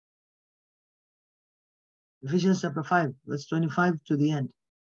 Ephesians chapter 5, verse 25 to the end.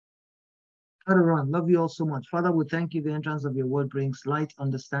 Father, love you all so much. Father, we thank you. The entrance of your word brings light,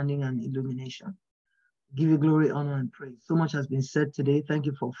 understanding, and illumination. Give you glory, honor, and praise. So much has been said today. Thank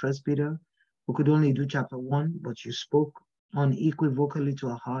you for 1 Peter. We could only do chapter 1, but you spoke unequivocally to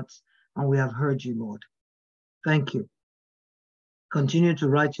our hearts, and we have heard you, Lord. Thank you. Continue to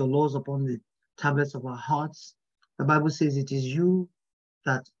write your laws upon the tablets of our hearts. The Bible says it is you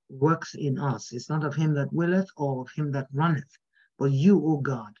that works in us. It's not of him that willeth or of him that runneth, but you, O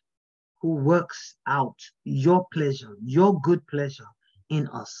God, who works out your pleasure, your good pleasure in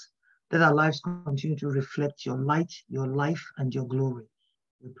us. Let our lives continue to reflect your light, your life, and your glory.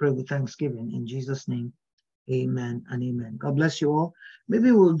 We pray with thanksgiving in Jesus' name. Amen and amen. God bless you all.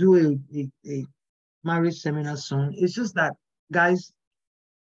 Maybe we'll do a marriage seminar soon. It's just that, guys,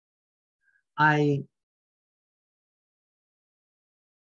 I